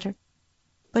much better.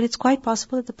 But it's quite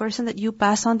possible that the person that you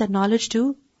pass on that knowledge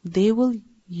to, they will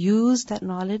use that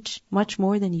knowledge much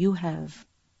more than you have.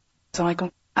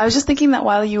 Assalamualaikum. I was just thinking that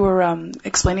while you were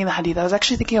explaining the hadith, I was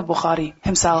actually thinking of Bukhari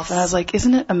himself. And I was like,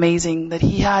 isn't it amazing that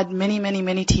he had many, many,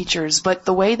 many teachers, but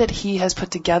the way that he has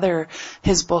put together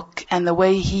his book and the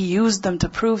way he used them to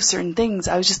prove certain things,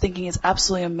 I was just thinking it's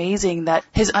absolutely amazing that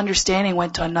his understanding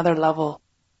went to another level.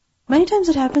 Many times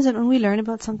it happens that when we learn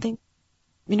about something,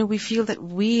 we feel that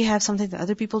we have something that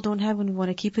other people don't have and we want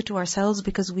to keep it to ourselves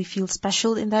because we feel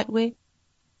special in that way.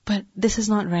 But this is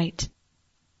not right.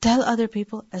 Tell other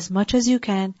people as much as you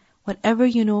can, whatever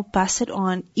you know, pass it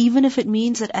on, even if it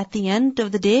means that at the end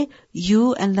of the day,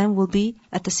 you and them will be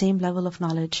at the same level of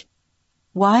knowledge.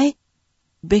 Why?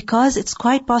 Because it's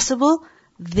quite possible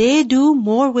they do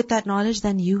more with that knowledge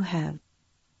than you have.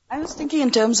 I was thinking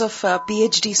in terms of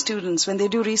PhD students, when they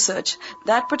do research,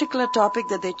 that particular topic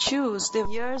that they choose, they have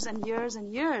years and years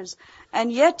and years,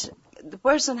 and yet the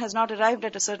person has not arrived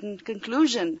at a certain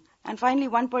conclusion. And finally,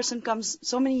 one person comes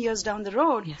so many years down the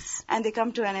road, Yes. and they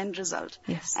come to an end result.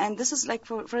 Yes. And this is like,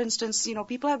 for instance,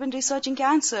 people have been researching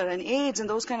cancer and AIDS and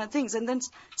those kind of things, and then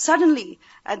suddenly,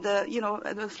 at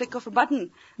the flick of a button,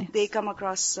 Yes. they come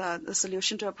across the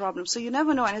solution to a problem. So you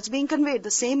never know, and it's being conveyed. The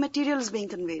same material is being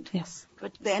conveyed, Yes,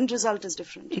 but the end result is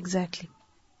different. exactly.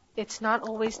 It's not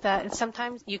always that.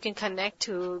 Sometimes you can connect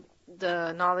to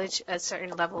the knowledge at a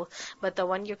certain level, but the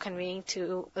one you're conveying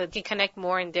to can connect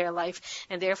more in their life,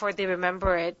 and therefore they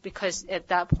remember it because at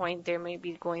that point they may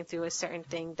be going through a certain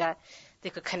thing that they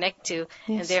could connect to,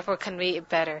 Yes. and therefore convey it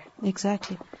better.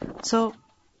 Exactly. So,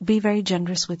 be very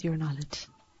generous with your knowledge.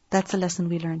 That's the lesson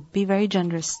we learn. Be very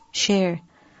generous. Share.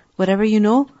 Whatever you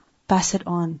know, pass it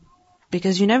on.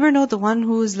 Because you never know, the one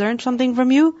who has learned something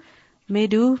from you may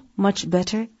do much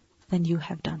better than you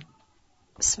have done.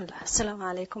 Bismillah. Assalamu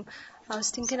alaikum. I was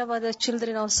thinking about the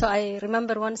children also. I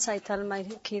remember once I tell my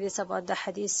kids about the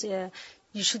hadith,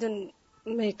 you shouldn't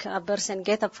make a person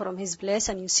get up from his place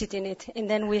and you sit in it. And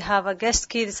then we have a guest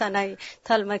kids and I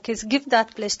tell my kids, give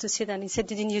that place to sit. And he said,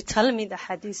 didn't you tell me the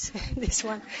hadith, this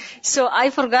one? So I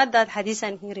forgot that hadith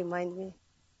and he reminded me.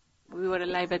 We were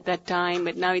alive at that time,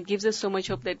 but now it gives us so much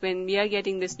hope that when we are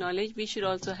getting this knowledge, we should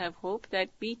also have hope that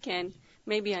we can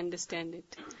maybe understand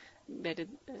it better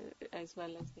as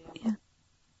well as they are. Yeah.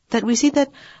 That we see that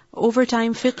over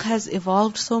time fiqh has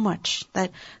evolved so much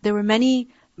that there were many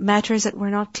matters that were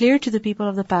not clear to the people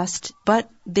of the past, but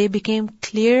they became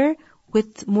clear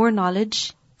with more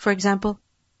knowledge. For example,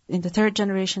 in the third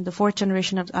generation, the fourth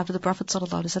generation after the Prophet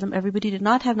ﷺ, everybody did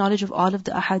not have knowledge of all of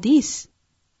the ahadith.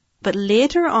 But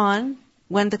later on,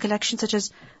 when the collections such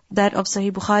as that of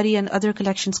Sahih Bukhari and other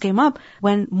collections came up,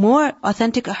 when more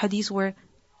authentic ahadith were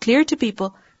clear to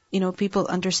people, people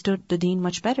understood the deen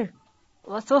much better.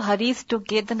 Was so hurried to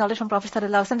get the knowledge from Prophet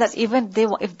ﷺ that even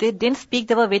if they didn't speak,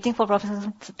 they were waiting for Prophet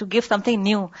ﷺ to give something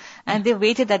new. And they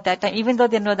waited at that time, even though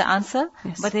they know the answer,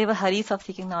 Yes. but they were hurried of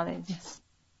seeking knowledge. Yes.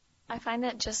 I find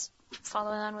that just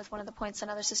following on with one of the points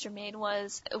another sister made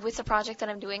was with the project that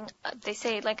I'm doing, they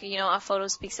say a photo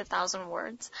speaks 1,000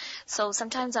 words. So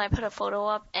sometimes when I put a photo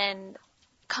up and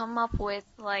come up with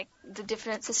the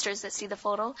different sisters that see the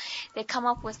photo, they come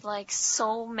up with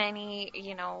so many,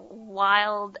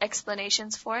 wild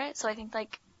explanations for it. So I think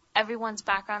everyone's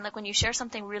background, when you share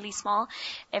something really small,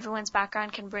 everyone's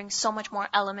background can bring so much more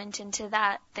element into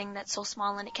that thing that's so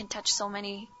small, and it can touch so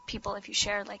many people if you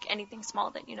share anything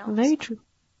small that you know. Very true.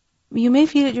 You may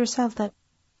feel it yourself that,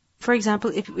 for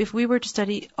example, if we were to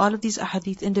study all of these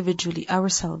ahadith individually,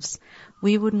 ourselves,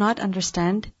 we would not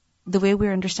understand the way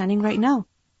we're understanding right now.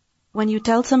 When you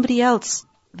tell somebody else,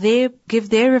 they give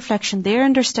their reflection, their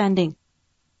understanding,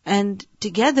 and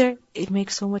together it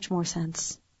makes so much more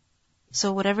sense.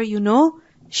 So whatever you know,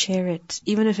 share it.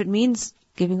 Even if it means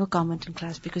giving a comment in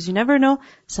class. Because you never know,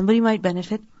 somebody might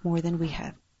benefit more than we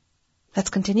have. Let's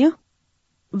continue.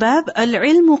 Bab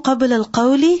al-ilmu qabla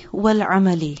al-qawli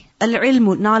wal-amali.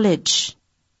 Al-ilmu, knowledge.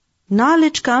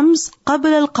 Knowledge comes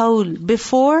qabla al-qawl,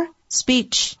 before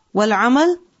speech,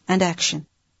 wal-amal, and action.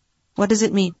 What does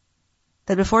it mean?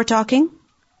 That before talking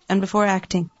and before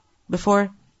acting,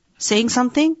 before saying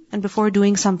something and before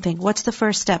doing something, what's the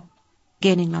first step?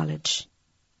 Gaining knowledge.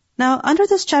 Now, under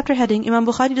this chapter heading, Imam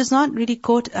Bukhari does not really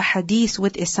quote a hadith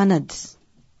with a sanad.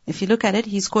 If you look at it,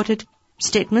 he's quoted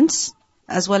statements,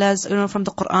 as well as, from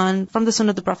the Quran, from the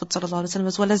Sunnah of the Prophet ﷺ,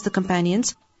 as well as the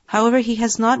companions. However, he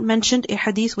has not mentioned a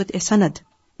hadith with a sanad.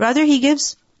 Rather, he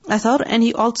gives athar, and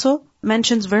he also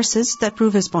mentions verses that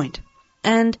prove his point.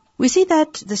 And we see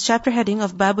that this chapter heading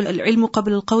of Babul al-ilmu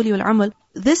qabla al-qawli wal-amal,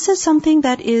 this is something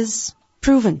that is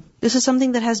proven. This is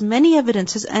something that has many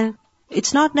evidences, and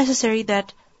it's not necessary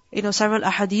that, several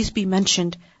ahadith be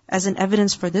mentioned as an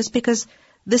evidence for this, because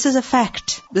this is a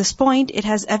fact. This point, it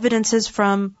has evidences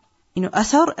from,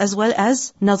 athar as well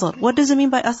as nazar. What does it mean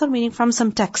by athar? Meaning from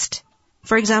some text.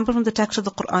 For example, from the text of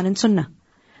the Quran and Sunnah.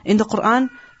 In the Quran,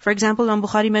 for example, Imam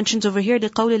Bukhari mentions over here,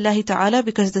 لِقَوْلِ اللَّهِ تَعَالَى,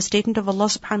 because the statement of Allah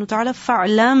subhanahu wa ta'ala,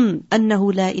 فَعْلَمْ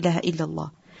أَنَّهُ لَا إِلَهَ إِلَّا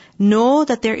اللَّهِ. Know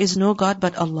that there is no God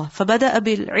but Allah. فَبَدَأَ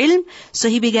بِالْعِلْمِ, so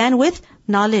he began with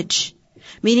knowledge.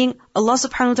 Meaning, Allah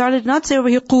subhanahu wa ta'ala did not say over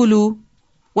here, قُولُوا.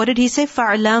 What did he say?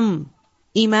 فَعْلَمْ.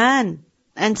 Iman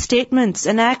and statements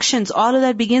and actions, all of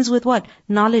that begins with what?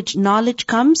 Knowledge. Knowledge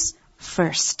comes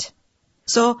first.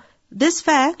 So, this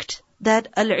fact that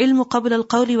al-ilmu qabla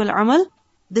al-qawli wal-amal,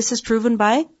 this is proven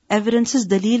by evidences,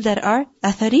 dalil, that are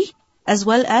athari, as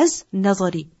well as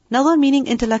nazari. Nazar meaning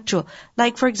intellectual.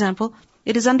 Like, for example,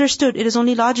 it is understood, it is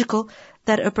only logical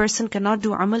that a person cannot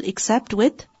do amal except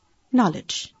with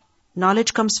knowledge.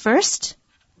 Knowledge comes first,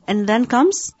 and then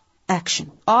comes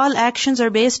action. All actions are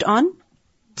based on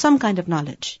some kind of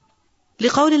knowledge.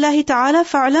 لِقَوْلِ اللَّهِ تَعَالَى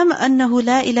فَاعْلَمْ أَنَّهُ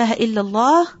لَا إِلَهَ إِلَّا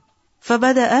اللَّهِ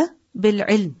فَبَدَأَ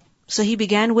بِالْعِلْمِ. So he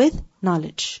began with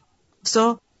knowledge.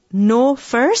 So, know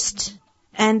first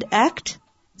and act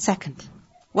second.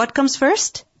 What comes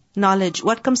first? Knowledge.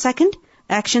 What comes second?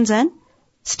 Actions and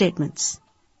statements.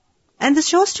 And this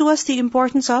shows to us the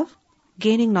importance of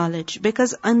gaining knowledge.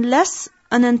 Because unless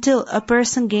and until a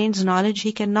person gains knowledge,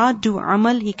 he cannot do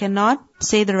amal, he cannot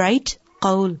say the right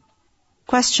qawl.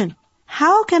 Question.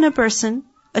 How can a person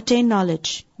attain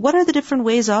knowledge? What are the different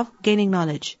ways of gaining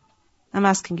knowledge? I'm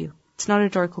asking you. It's not a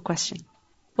rhetorical question.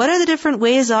 What are the different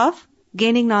ways of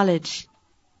gaining knowledge?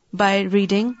 By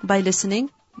reading, by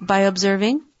listening, by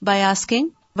observing, by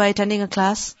asking, by attending a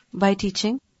class, by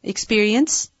teaching,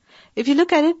 experience. If you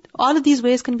look at it, all of these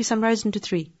ways can be summarized into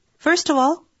 3. First of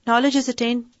all, knowledge is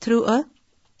attained through a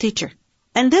teacher.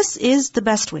 And this is the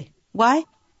best way. Why?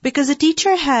 Because a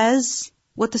teacher has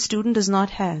what the student does not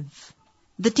have.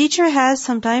 The teacher has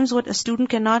sometimes what a student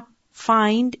cannot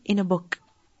find in a book,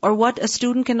 or what a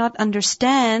student cannot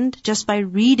understand just by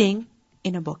reading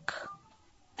in a book.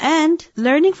 And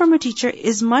learning from a teacher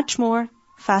is much more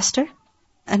faster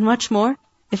and much more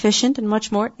efficient and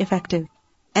much more effective.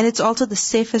 And it's also the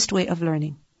safest way of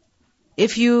learning.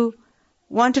 If you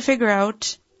want to figure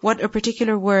out what a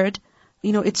particular word,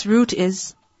 its root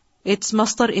is, its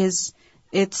masdar is,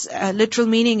 its literal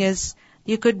meaning is,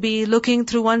 you could be looking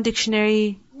through one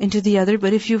dictionary into the other,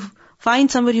 but if you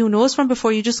find somebody who knows from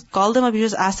before, you just call them up, you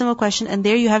just ask them a question, and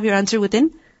there you have your answer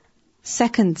within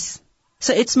seconds.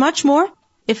 So it's much more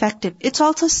effective. It's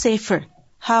also safer.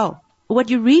 How? What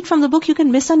you read from the book, you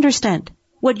can misunderstand.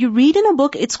 What you read in a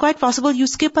book, it's quite possible you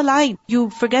skip a line. You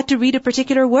forget to read a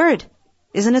particular word.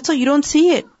 Isn't it so? You don't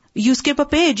see it. You skip a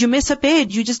page, you miss a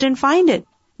page, you just didn't find it.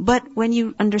 But when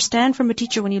you understand from a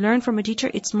teacher, when you learn from a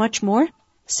teacher, it's much more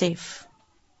safe.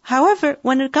 However,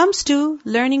 when it comes to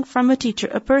learning from a teacher,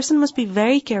 a person must be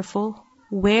very careful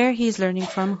where he's learning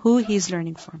from, who he's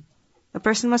learning from. A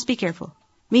person must be careful.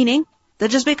 Meaning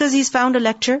that just because he's found a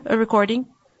lecture, a recording,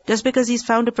 just because he's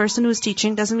found a person who's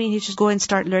teaching, doesn't mean he should go and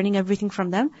start learning everything from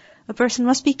them. A person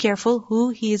must be careful who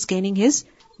he is gaining his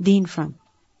deen from.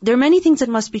 There are many things that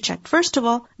must be checked. First of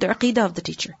all, the aqeedah of the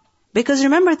teacher. Because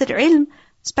remember that ilm,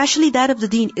 especially that of the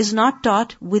deen, is not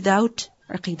taught without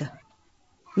aqeedah.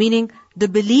 Meaning, the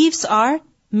beliefs are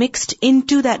mixed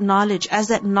into that knowledge. As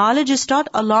that knowledge is taught,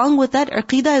 along with that,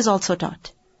 aqeedah is also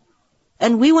taught.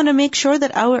 And we want to make sure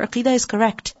that our aqeedah is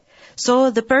correct. So,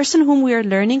 the person whom we are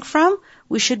learning from,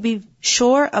 we should be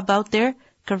sure about their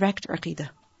correct aqeedah.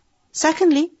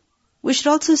 Secondly, we should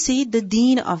also see the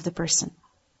deen of the person.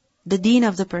 The deen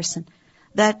of the person.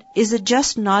 That, is it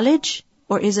just knowledge,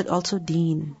 or is it also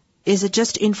deen? Is it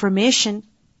just information,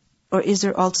 or is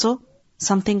there also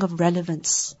something of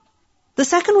relevance. The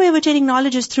second way of attaining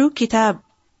knowledge is through kitab,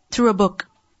 through a book.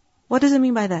 What does it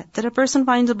mean by that? That a person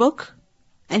finds a book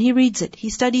and he reads it. He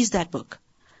studies that book.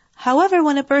 However,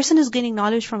 when a person is gaining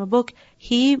knowledge from a book,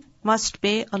 he must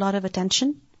pay a lot of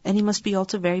attention and he must be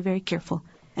also very, very careful.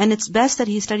 And it's best that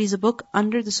he studies a book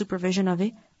under the supervision of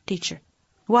a teacher.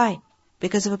 Why?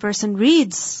 Because if a person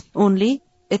reads only,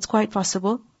 it's quite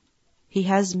possible he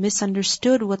has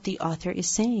misunderstood what the author is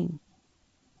saying.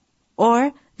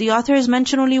 Or the author has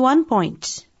mentioned only one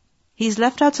point. He's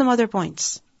left out some other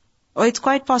points. Or it's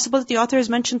quite possible that the author has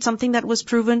mentioned something that was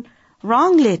proven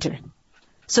wrong later.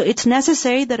 So it's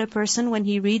necessary that a person, when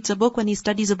he reads a book, when he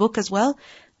studies a book as well,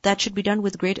 that should be done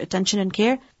with great attention and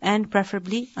care, and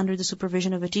preferably under the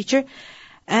supervision of a teacher.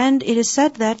 And it is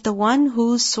said that the one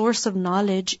whose source of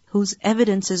knowledge, whose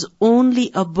evidence is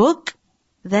only a book,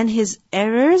 then his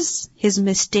errors, his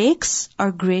mistakes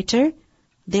are greater.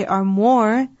 They are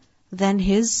more than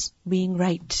his being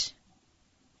right.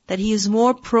 That he is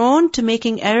more prone to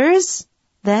making errors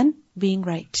than being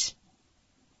right.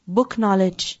 Book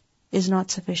knowledge is not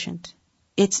sufficient.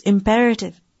 It's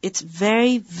imperative. It's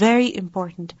very, very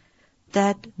important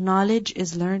that knowledge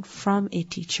is learned from a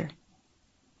teacher.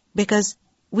 Because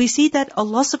we see that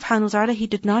Allah subhanahu wa ta'ala, He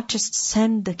did not just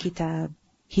send the kitab.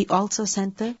 He also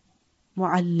sent the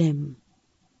muallim.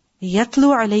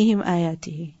 يَتْلُو عَلَيْهِمْ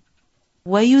آيَاتِهِ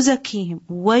وَيُزَكِّيهِمْ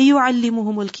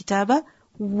وَيُعَلِّمُهُمُ الْكِتَابَ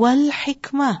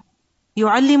وَالْحِكْمَةِ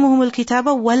يُعَلِّمُهُمُ الْكِتَابَ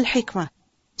وَالْحِكْمَةِ.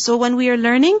 So when we are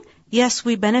learning, yes,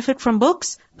 we benefit from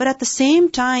books, but at the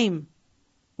same time,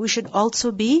 we should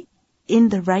also be in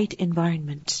the right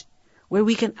environment, where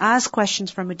we can ask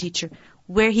questions from a teacher,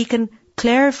 where he can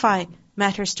clarify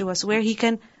matters to us, where he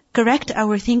can correct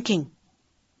our thinking.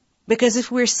 Because if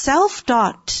we're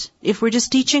self-taught, if we're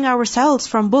just teaching ourselves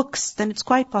from books, then it's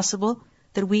quite possible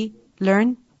that we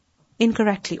learn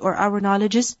incorrectly or our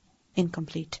knowledge is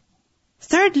incomplete.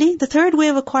 Thirdly, the third way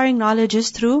of acquiring knowledge is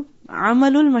through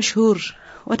amalul mashhur.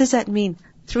 What does that mean?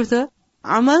 Through the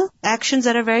amal, actions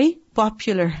that are very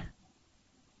popular.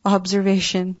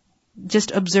 Observation.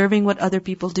 Just observing what other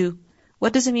people do.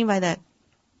 What does it mean by that?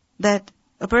 That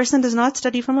a person does not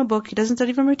study from a book, he doesn't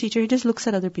study from a teacher, he just looks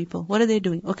at other people. What are they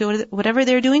doing? Okay, whatever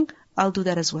they're doing, I'll do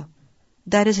that as well.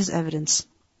 That is his evidence.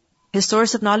 His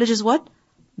source of knowledge is what?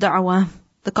 The awam,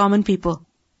 the common people.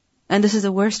 And this is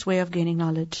the worst way of gaining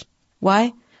knowledge.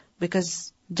 Why?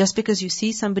 Because just because you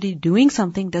see somebody doing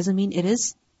something doesn't mean it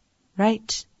is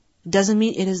right. Doesn't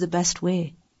mean it is the best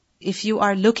way. If you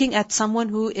are looking at someone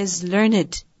who is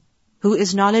learned, who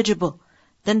is knowledgeable,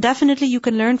 then definitely you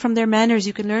can learn from their manners,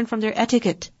 you can learn from their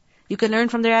etiquette, you can learn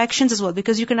from their actions as well,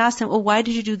 because you can ask them, oh, why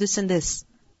did you do this and this?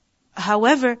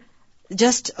 However,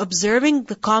 just observing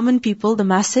the common people, the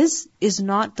masses, is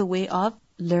not the way of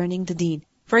learning the deen.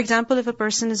 For example, if a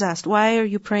person is asked, why are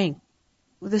you praying?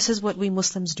 This is what we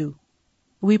Muslims do.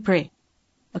 We pray.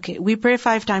 Okay, we pray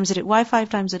 5 times a day. Why 5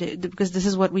 times a day? Because this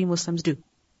is what we Muslims do.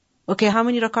 Okay, how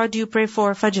many rakat do you pray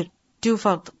for Fajr? 2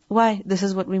 fard. Why? This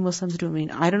is what we Muslims do. I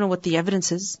mean, I don't know what the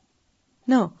evidence is.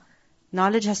 No.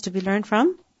 Knowledge has to be learned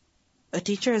from a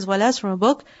teacher as well as from a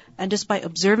book. And just by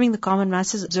observing the common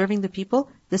masses, observing the people,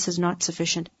 this is not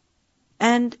sufficient.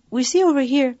 And we see over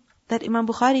here that Imam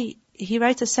Bukhari, he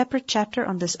writes a separate chapter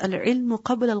on this. Al-ilmu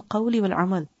qabla al-qawli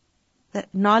wal-amal.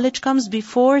 That knowledge comes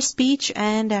before speech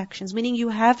and actions. Meaning you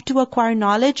have to acquire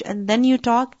knowledge and then you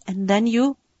talk and then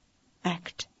you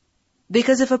act.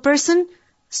 Because if a person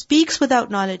speaks without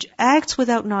knowledge, acts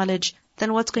without knowledge,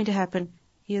 then what's going to happen?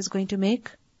 He is going to make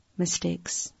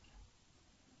mistakes.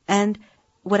 And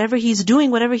whatever he's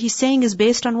doing, whatever he's saying is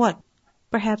based on what?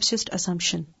 Perhaps just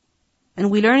assumption. And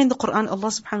we learn in the Quran, Allah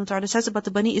subhanahu wa ta'ala says about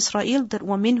the Bani Israel that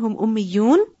وَمِنْهُمْ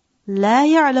أُمِّيُّونَ لَا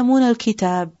يَعْلَمُونَ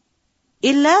الْكِتَابِ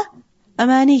إِلَّا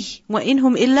أَمَانِهِ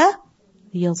وَإِنْهُمْ إِلَّا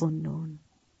يَظُنُّونَ.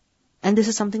 And this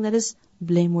is something that is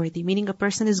blameworthy, meaning a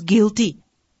person is guilty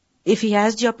if he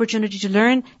has the opportunity to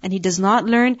learn and he does not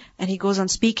learn and he goes on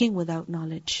speaking without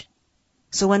knowledge.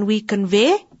 So when we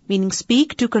convey, meaning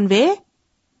speak to convey,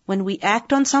 when we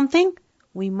act on something,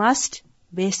 we must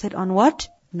base it on what?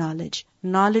 Knowledge.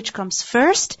 Knowledge comes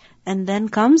first and then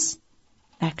comes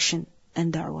action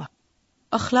and da'wah.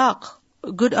 Akhlaq,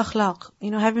 good akhlaq,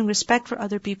 having respect for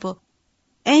other people.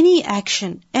 Any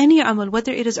action, any amal,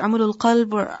 whether it is amalul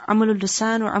qalb or amalul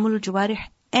lisan or amalul jawarih,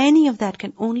 any of that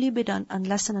can only be done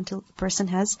unless and until a person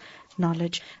has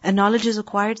knowledge. And knowledge is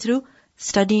acquired through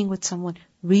studying with someone,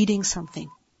 reading something.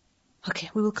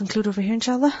 Okay, we will conclude over here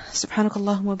inshallah.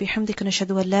 Subhanakallahumma wa bihamdika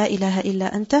nashhadu an la ilaha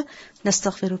illa anta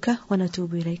nastaghfiruka wa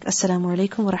natubu ilayk. Assalamu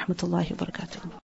alaikum wa rahmatullahi wa barakatuh.